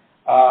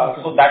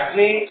 So that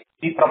way,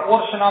 the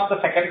proportion of the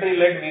secondary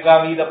lead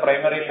vis-a-vis the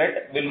primary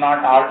lead will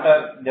not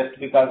alter just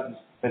because this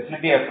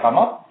facility has come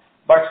up.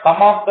 But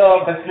some of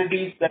the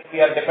facilities that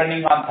we are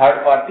depending on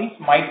third parties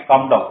might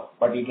come down,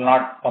 but it will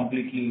not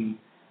completely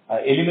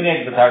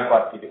eliminate the third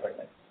party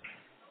dependence.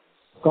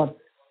 Got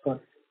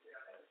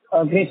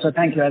it. Great, sir.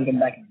 Thank you. I'll get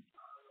back in.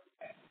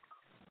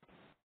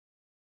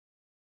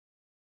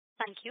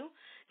 Thank you.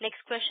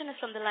 Next question is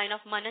from the line of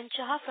Manan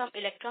Chaha from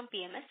Electrum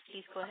PMS.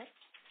 Please go ahead.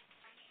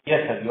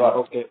 Yes, sir, you are.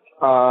 Okay.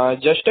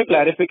 Just a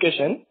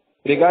clarification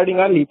regarding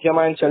our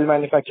lithium-ion cell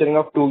manufacturing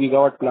of 2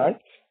 gigawatt plant.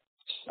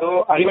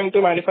 So, are you going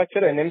to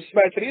manufacture NMC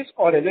batteries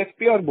or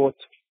LFP or both?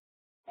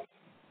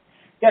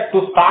 Yeah,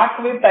 to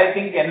start with, I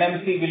think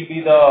NMC will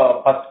be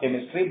the first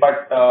chemistry,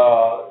 but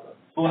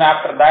soon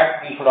after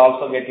that, we should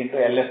also get into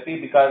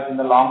LFP, because in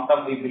the long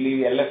term, we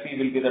believe LFP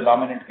will be the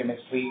dominant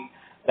chemistry.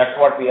 That's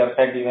what we have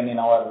said even in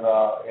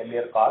our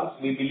earlier calls.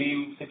 We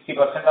believe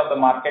 60% of the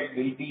market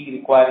will be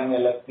requiring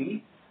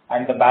LFP,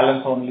 and the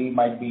balance only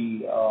might be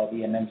the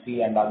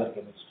NMC and other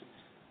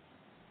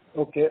chemistries.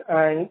 Okay,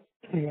 and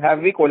have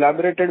we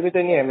collaborated with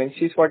any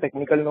MNCs for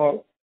technical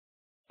know-how?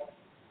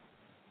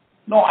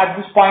 No, at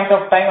this point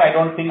of time, I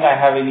don't think I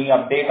have any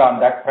update on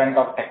that front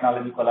of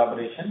technology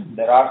collaboration.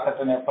 There are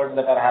certain efforts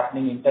that are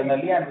happening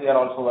internally, and we are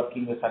also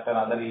working with certain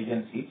other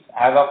agencies.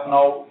 As of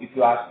now, if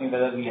you ask me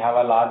whether we have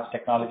a large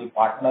technology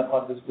partner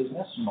for this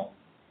business, no.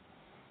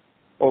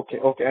 Okay.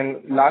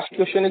 And last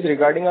question is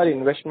regarding our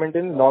investment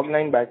in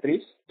Log9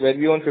 batteries, where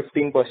we own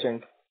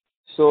 15%.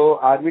 So,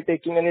 are we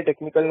taking any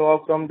technical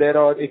know-how from there,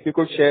 or if you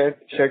could shed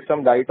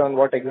some light on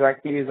what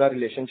exactly is our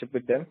relationship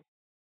with them?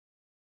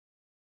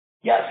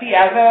 Yeah, see,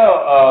 as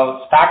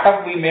a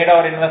startup, we made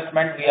our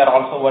investment. We are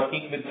also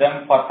working with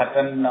them for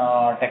certain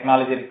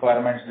technology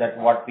requirements that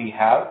what we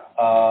have.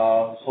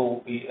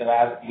 So, we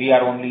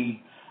are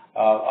only,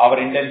 our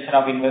intention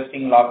of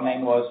investing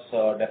Log9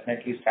 was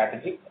definitely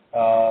strategic.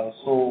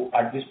 So,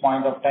 at this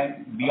point of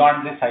time,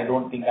 beyond this, I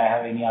don't think I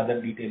have any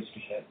other details to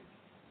share.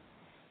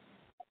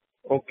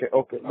 Okay.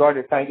 Got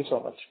it. Thank you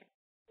so much.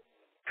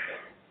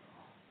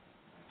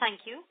 Thank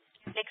you.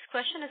 Next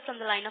question is from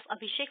the line of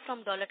Abhishek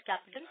from Dolat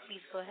Capital.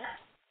 Please go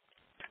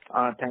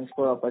ahead. Thanks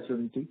for the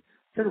opportunity.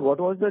 Sir, what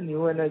was the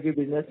new energy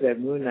business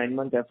revenue in 9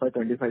 months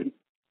FY25?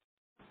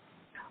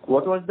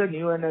 What was the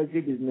new energy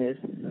business?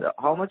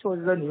 How much was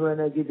the new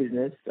energy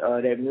business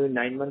revenue in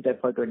 9 months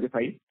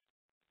FY25?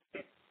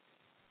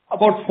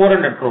 About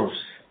 400 crores.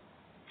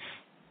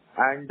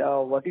 And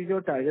what is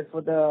your target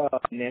for the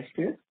next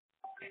year?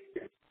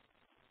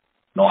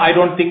 No, I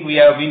don't think we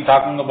have been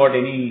talking about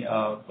any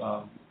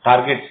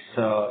targets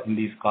in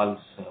these calls.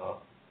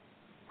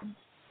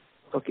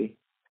 Okay.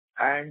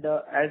 And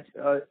as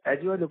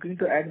you are looking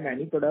to add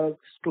many products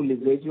to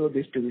leverage your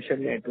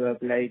distribution network,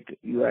 like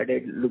you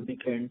added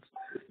lubricants,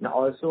 now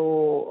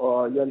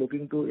also you are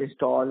looking to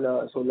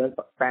install solar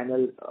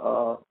panel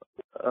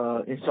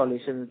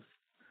installations.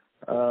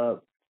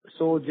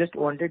 So just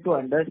wanted to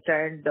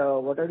understand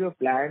what are your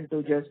plans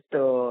to just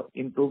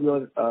improve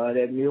your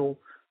revenue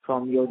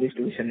from your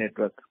distribution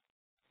network?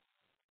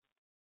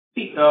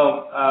 See, as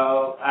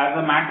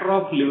a matter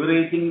of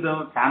leveraging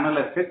the channel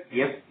effect,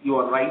 yes, you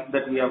are right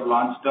that we have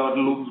launched our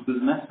lubes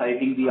business. I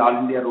think the All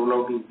India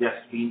rollout is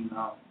just been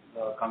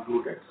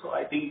concluded. So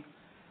I think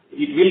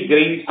it will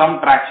gain some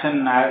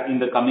traction in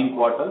the coming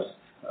quarters.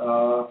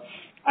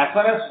 As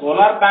far as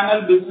solar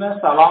panel business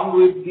along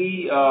with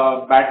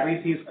the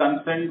batteries is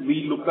concerned,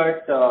 we look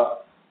at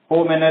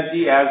home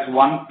energy as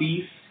one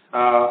piece,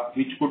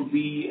 which could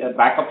be a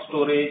backup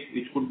storage,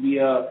 which could be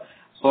a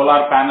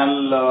solar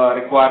panel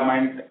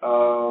requirement.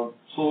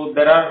 So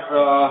there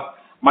are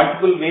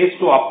multiple ways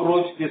to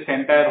approach this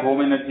entire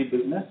home energy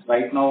business.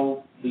 Right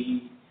now,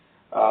 the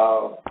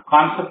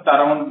concept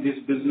around this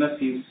business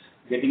is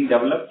getting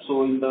developed.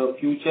 So in the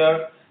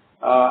future,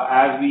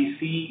 as we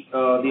see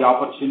the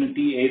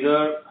opportunity,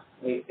 either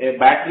a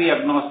battery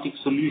agnostic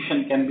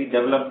solution can be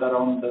developed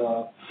around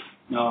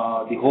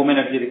the home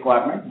energy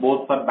requirement,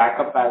 both for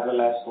backup as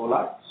well as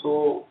solar.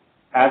 So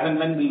as and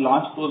when we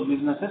launch those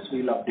businesses,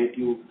 we will update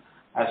you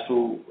as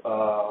to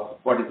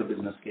what is the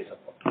business case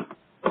about.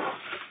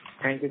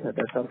 Thank you, sir.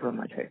 That's all from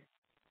my side.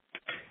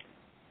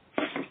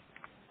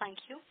 Thank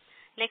you.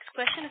 Next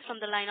question is from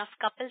the line of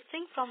Kapil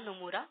Singh from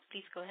Nomura.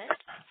 Please go ahead.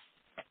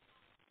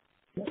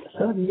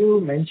 Sir, you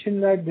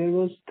mentioned that there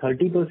was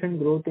 30%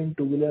 growth in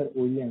two-wheeler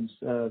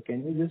OEMs.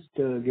 Can you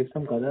just give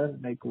some color,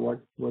 like what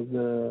was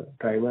the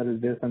driver?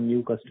 Is there some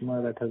new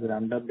customer that has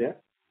ramped up there?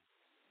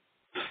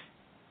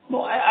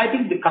 No, I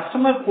think the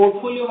customer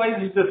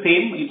portfolio-wise is the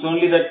same. It's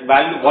only that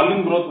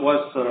volume growth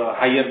was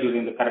higher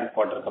during the current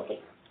quarter, Kapil.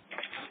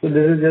 So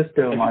this is just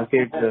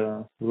market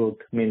growth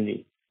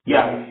mainly?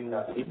 Yeah.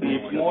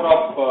 It's more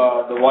of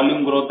the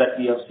volume growth that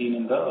we have seen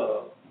in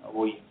the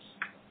OEMs.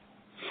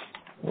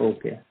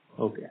 Okay.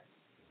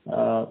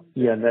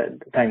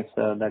 Thanks.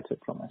 That's it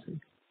from my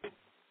side.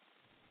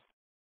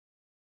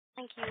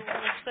 Thank you.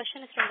 Next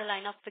question is from the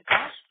line of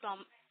Vikas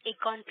from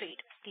Econ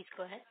Trade. Please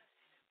go ahead.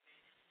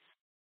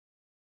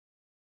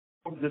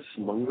 This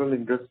Concall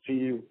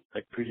industry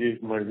factory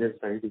merger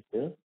side is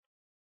there?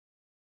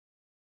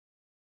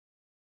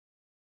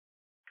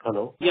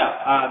 Hello?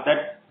 Yeah,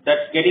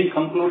 that's getting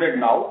concluded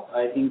now.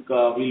 I think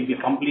we'll be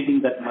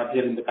completing that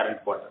merger in the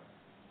current quarter.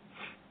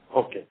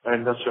 Okay.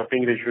 And the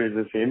swapping ratio is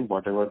the same,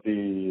 whatever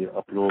the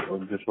upload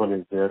on this one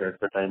is there at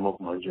the time of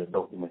merger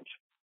documents?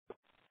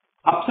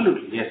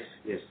 Absolutely,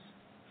 yes.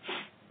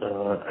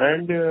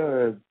 And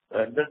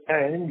at that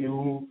time,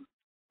 you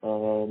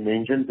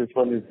mentioned this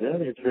one is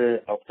there.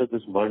 It's after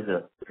this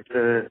merger, it's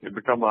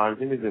EBITDA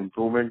margin is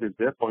improvement is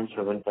there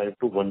 0.75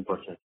 to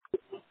 1%.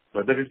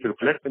 Whether it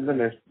reflects in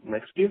the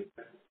next year?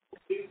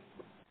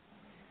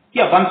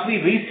 Yeah, once we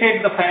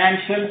restate the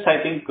financials,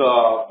 I think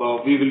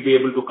we will be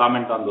able to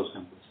comment on those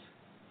numbers.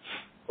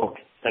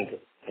 Okay, thank you.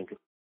 Thank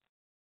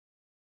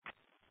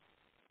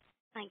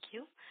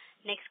you.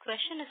 Next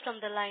question is from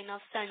the line of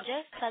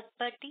Sanjay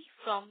Satpathy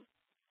from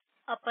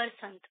Upper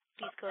Sant.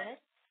 Please go ahead.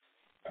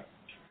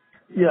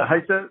 Yeah,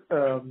 hi sir.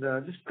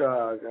 Just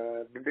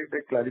maybe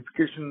a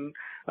clarification.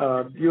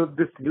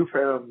 This new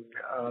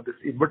this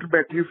inverter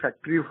battery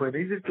factory, when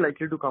is it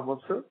likely to come up,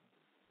 sir?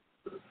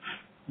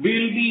 We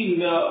will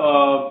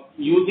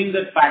be using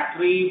the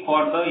factory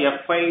for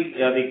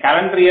the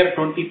calendar year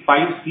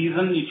 25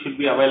 season. It should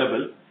be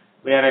available.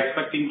 We are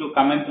expecting to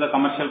commence the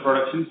commercial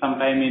production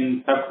sometime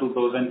in Feb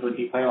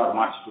 2025 or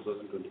March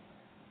 2025.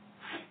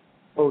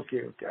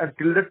 Okay. And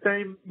till that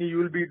time, you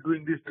will be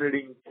doing this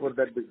trading for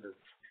that business?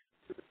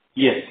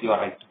 Yes, you are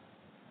right.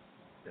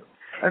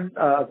 And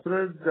as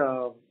far as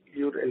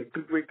your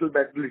electric vehicle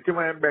battery,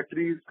 lithium-ion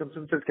battery is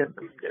concerned, sir, can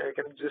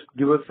you just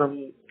give us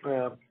some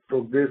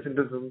progress in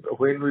terms of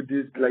when it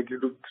is likely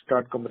to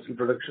start commercial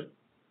production?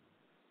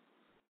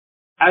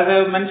 As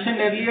I mentioned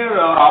earlier,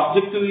 our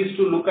objective is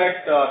to look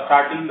at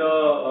starting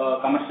the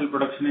commercial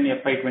production in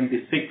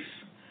FY26.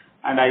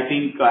 And I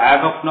think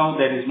as of now,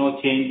 there is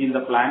no change in the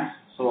plans.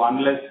 So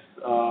unless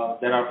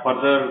there are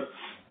further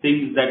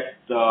things that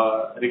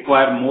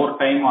require more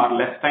time or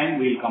less time,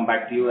 we'll come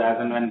back to you as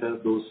and when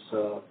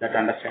that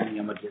understanding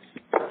emerges.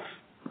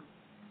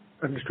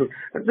 Understood.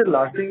 And the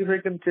last thing, if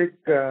I can check,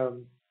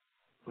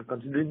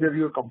 considering that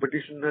your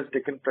competition has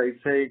taken price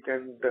hike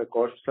and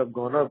costs have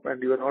gone up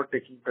and you are not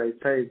taking price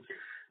hikes,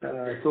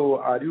 so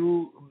are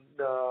you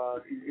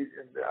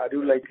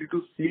likely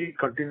to see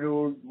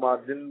continued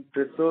margin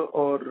pressure,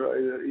 or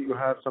you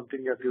have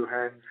something at your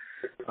hand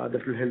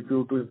that will help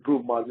you to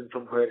improve margin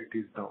from where it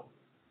is now?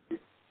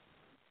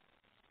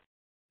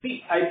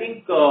 See, I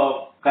think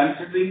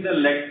considering the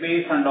lead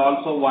base and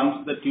also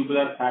once the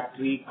tubular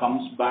factory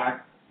comes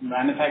back,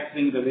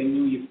 manufacturing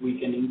revenue, if we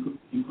can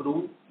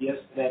improve, yes,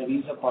 there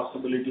is a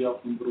possibility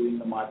of improving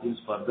the margins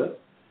further.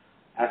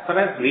 As far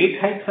as rate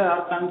hikes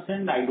are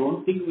concerned, I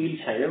don't think we'll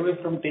shy away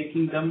from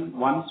taking them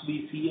once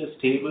we see a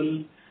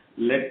stable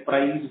lead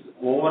price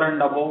over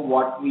and above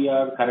what we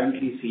are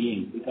currently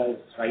seeing. Because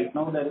right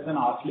now there is an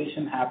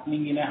oscillation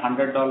happening in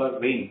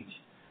 $100 range.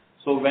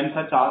 So when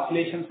such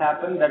oscillations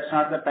happen, that's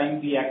not the time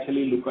we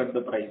actually look at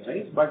the price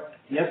rise. But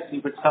yes,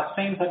 if it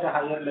sustains at a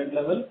higher lead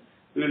level,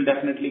 we will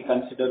definitely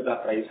consider the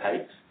price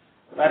hikes.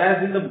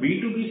 Whereas in the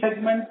B2B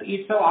segment,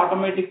 it's an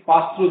automatic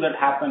pass-through that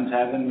happens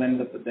as and when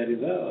there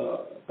is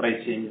a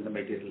price change in the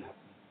material happening.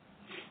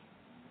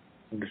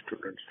 Understood.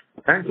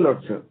 Thanks a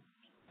lot, sir.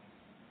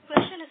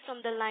 Question is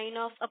from the line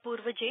of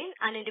Apurva Jain,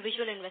 an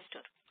individual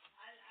investor.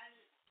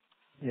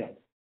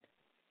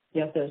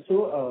 Yeah, sir.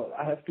 So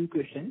I have two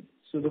questions.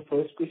 So the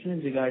first question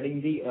is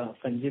regarding the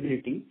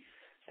fungibility.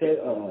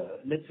 So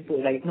let's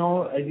suppose right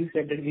now, as you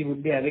said, that we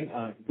would be having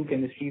two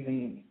chemistries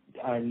in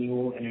our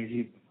new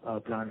energy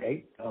plant,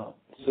 right?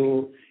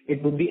 So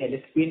it would be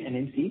LFP and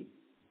NMC.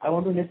 I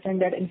want to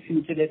understand that in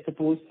future, let's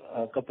suppose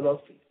a couple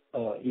of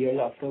years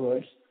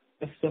afterwards,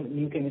 if some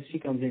new chemistry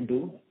comes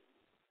into,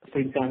 for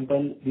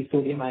example, the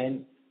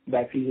sodium-ion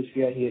batteries which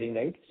we are hearing,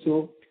 right?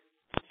 So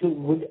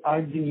would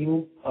the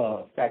new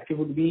factory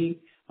would be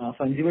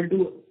fungible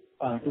to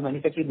to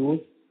manufacture those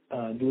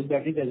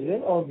batteries as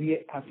well, or we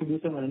have to do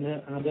some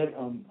another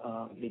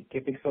like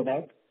CapEx for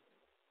that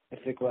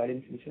if required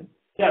in future?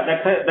 Yeah,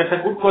 that's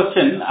a good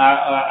question.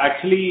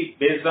 Actually,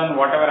 based on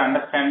whatever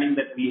understanding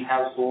that we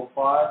have so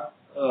far,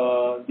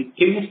 the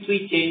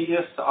chemistry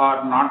changes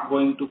are not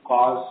going to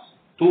cause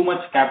too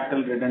much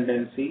capital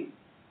redundancy,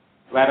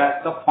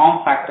 whereas the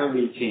form factor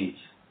will change.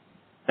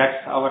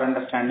 That's our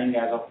understanding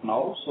as of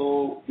now.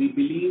 So we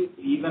believe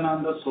even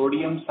on the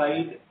sodium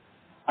side,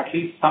 at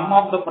least some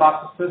of the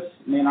processes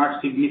may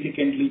not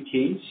significantly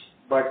change,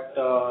 but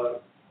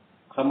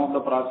some of the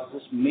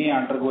processes may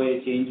undergo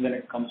a change when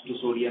it comes to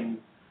sodium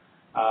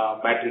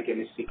battery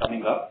chemistry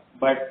coming up.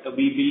 But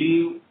we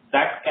believe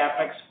that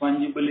capex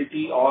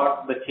fungibility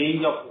or the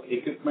change of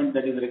equipment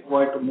that is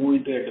required to move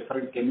into a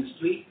different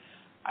chemistry,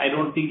 I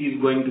don't think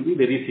is going to be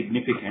very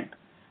significant.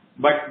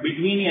 But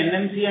between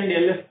NMC and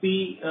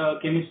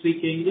LFP chemistry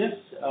changes,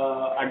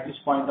 at this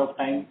point of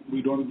time,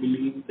 we don't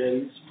believe there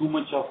is too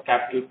much of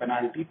capital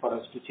penalty for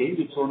us to change.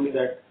 It's only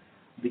that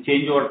the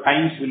changeover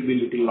times will be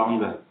little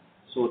longer.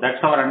 So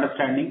that's our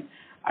understanding.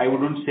 I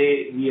wouldn't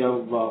say we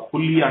have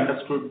fully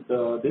understood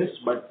this,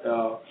 but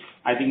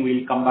I think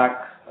we'll come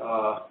back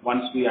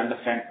once we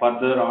understand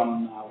further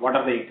on what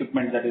are the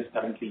equipment that is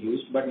currently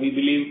used. But we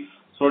believe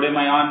sodium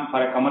ion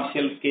for a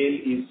commercial scale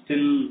is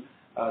still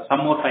some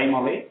more time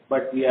away,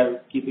 but we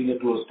are keeping a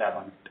close tab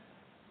on it.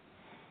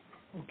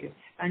 Okay.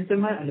 And so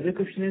my another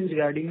question is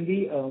regarding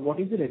the what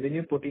is the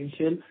revenue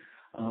potential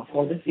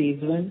for the phase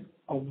 1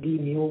 of the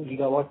new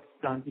gigawatt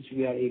plant which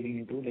we are aiming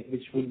into, like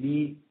which will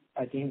be,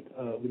 I think,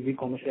 will be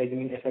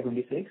commercializing in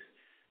FY26?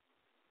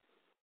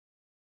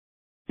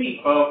 See,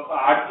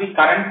 at the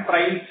current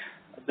price,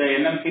 the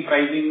NMC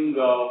pricing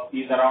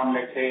is around,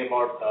 let's say,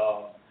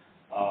 about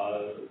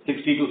 $60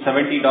 to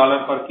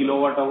 $70 per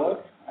kilowatt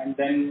hour, and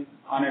then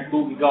on a 2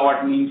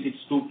 gigawatt means it's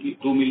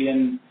 2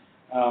 million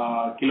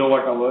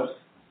kilowatt hours.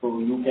 So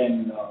you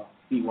can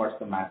see what's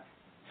the math.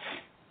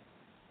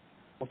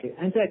 Okay.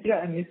 And so actually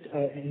I missed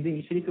in the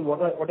initially, so what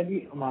are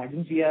the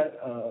margins we are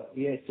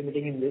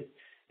estimating in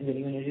the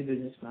new energy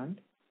business plant?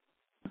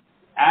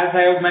 As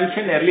I have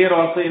mentioned earlier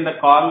also in the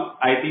call,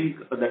 I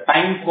think the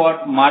time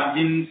for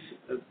margins,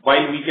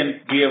 while we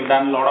have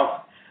done a lot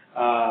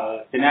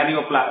of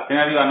scenario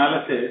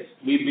analysis,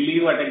 we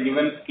believe at a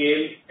given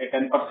scale a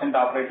 10%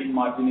 operating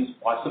margin is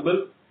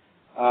possible,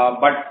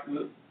 but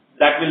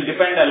that will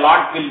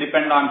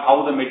depend on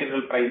how the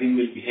material pricing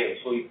will behave.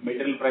 So if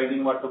material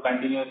pricing were to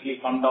continuously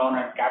come down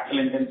and capital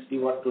intensity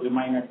were to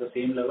remain at the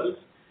same levels,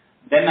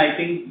 then I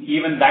think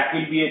even that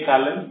will be a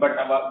challenge. But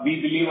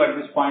we believe at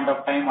this point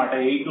of time at a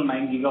 8 to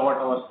 9 gigawatt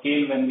hour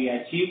scale when we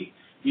achieve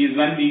is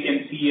when we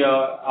can see a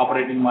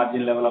operating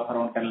margin level of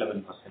around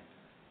 10-11%.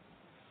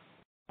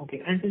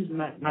 Okay. And this is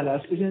my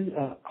last question is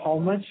how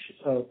much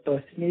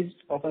percentage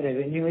of our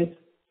revenue is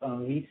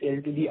we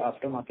sell to the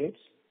aftermarkets?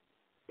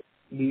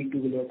 Be it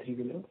 2-wheeler,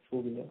 3-wheeler,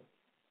 4-wheeler?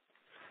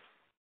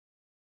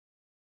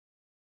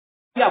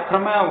 Yeah,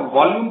 from a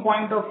volume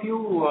point of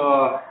view,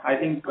 I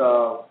think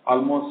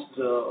almost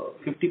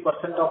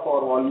 50% of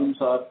our volumes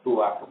are to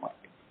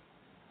aftermarket.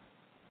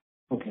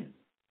 Okay.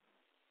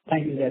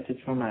 Thank you. That's it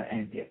from my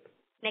end here.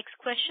 Next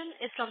question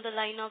is from the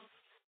line of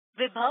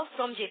Vibhav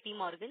from JP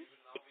Morgan.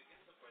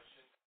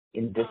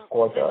 In this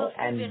quarter,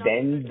 and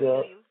then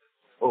the...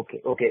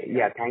 Okay.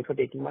 Yeah, thanks for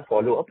taking my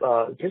follow-up.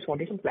 Just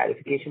wanted some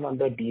clarification on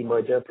the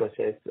demerger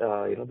process,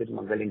 with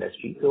Mangal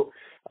Industries. So,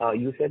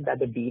 you said that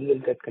the deal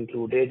will get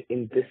concluded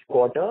in this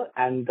quarter,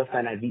 and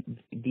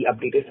the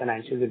updated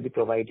financials will be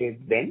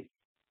provided when?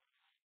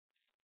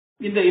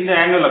 In the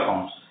annual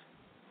accounts.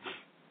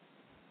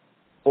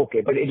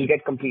 Okay, but it will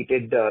get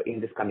completed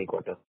in this coming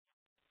quarter.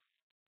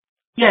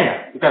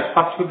 Yeah, because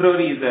 1st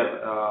February is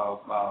the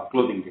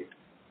closing date.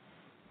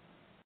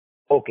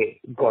 Okay,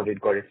 got it.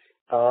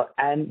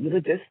 And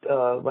just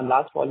one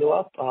last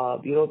follow-up.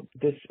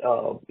 This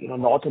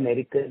North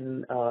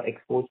American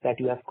exports that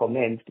you have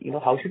commenced.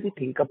 How should we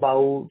think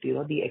about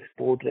the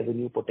export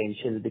revenue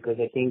potential? Because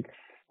I think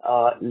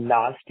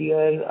last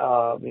year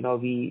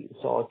we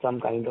saw some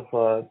kind of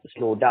a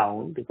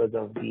slowdown because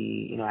of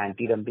the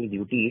anti-dumping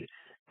duties.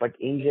 But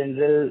in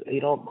general,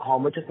 how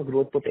much of a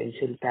growth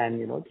potential can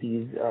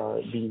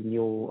these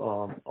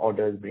new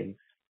orders bring?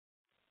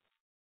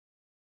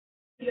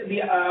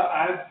 Yeah,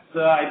 as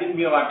I think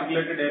we have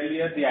articulated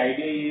earlier, the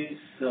idea is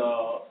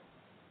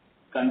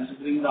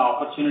considering the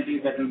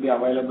opportunities that will be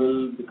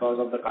available because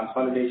of the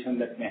consolidation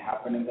that may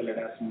happen in the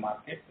lead-acid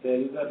market, there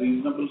is a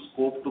reasonable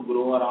scope to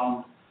grow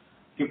around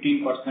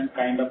 15%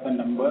 kind of a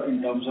number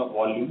in terms of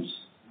volumes.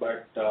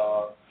 But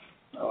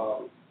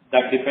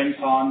that depends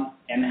on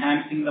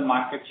enhancing the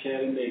market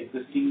share in the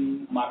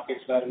existing markets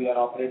where we are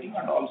operating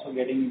and also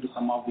getting into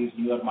some of these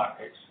newer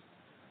markets.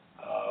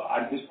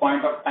 At this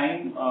point of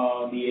time,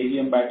 the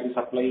AGM battery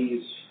supply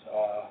is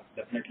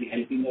definitely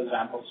helping us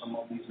ramp up some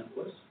of these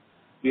numbers.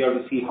 We have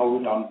to see how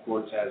it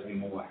unfolds as we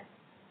move ahead.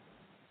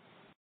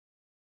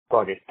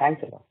 Got it.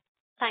 Thanks a lot.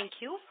 Thank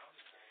you.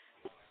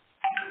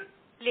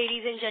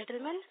 Ladies and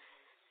gentlemen,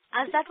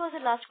 as that was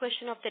the last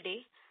question of the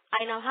day,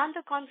 I now hand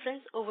the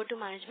conference over to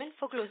management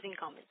for closing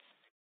comments.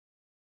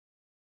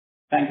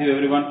 Thank you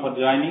everyone for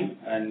joining,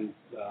 and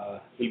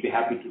we'll be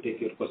happy to take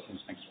your questions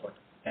next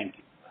quarter. Thank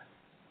you.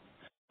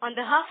 On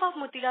behalf of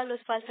Motilal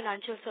Oswal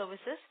Financial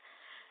Services,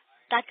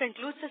 that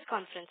concludes this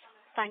conference.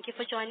 Thank you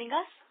for joining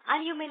us,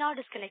 and you may now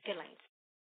disconnect your lines.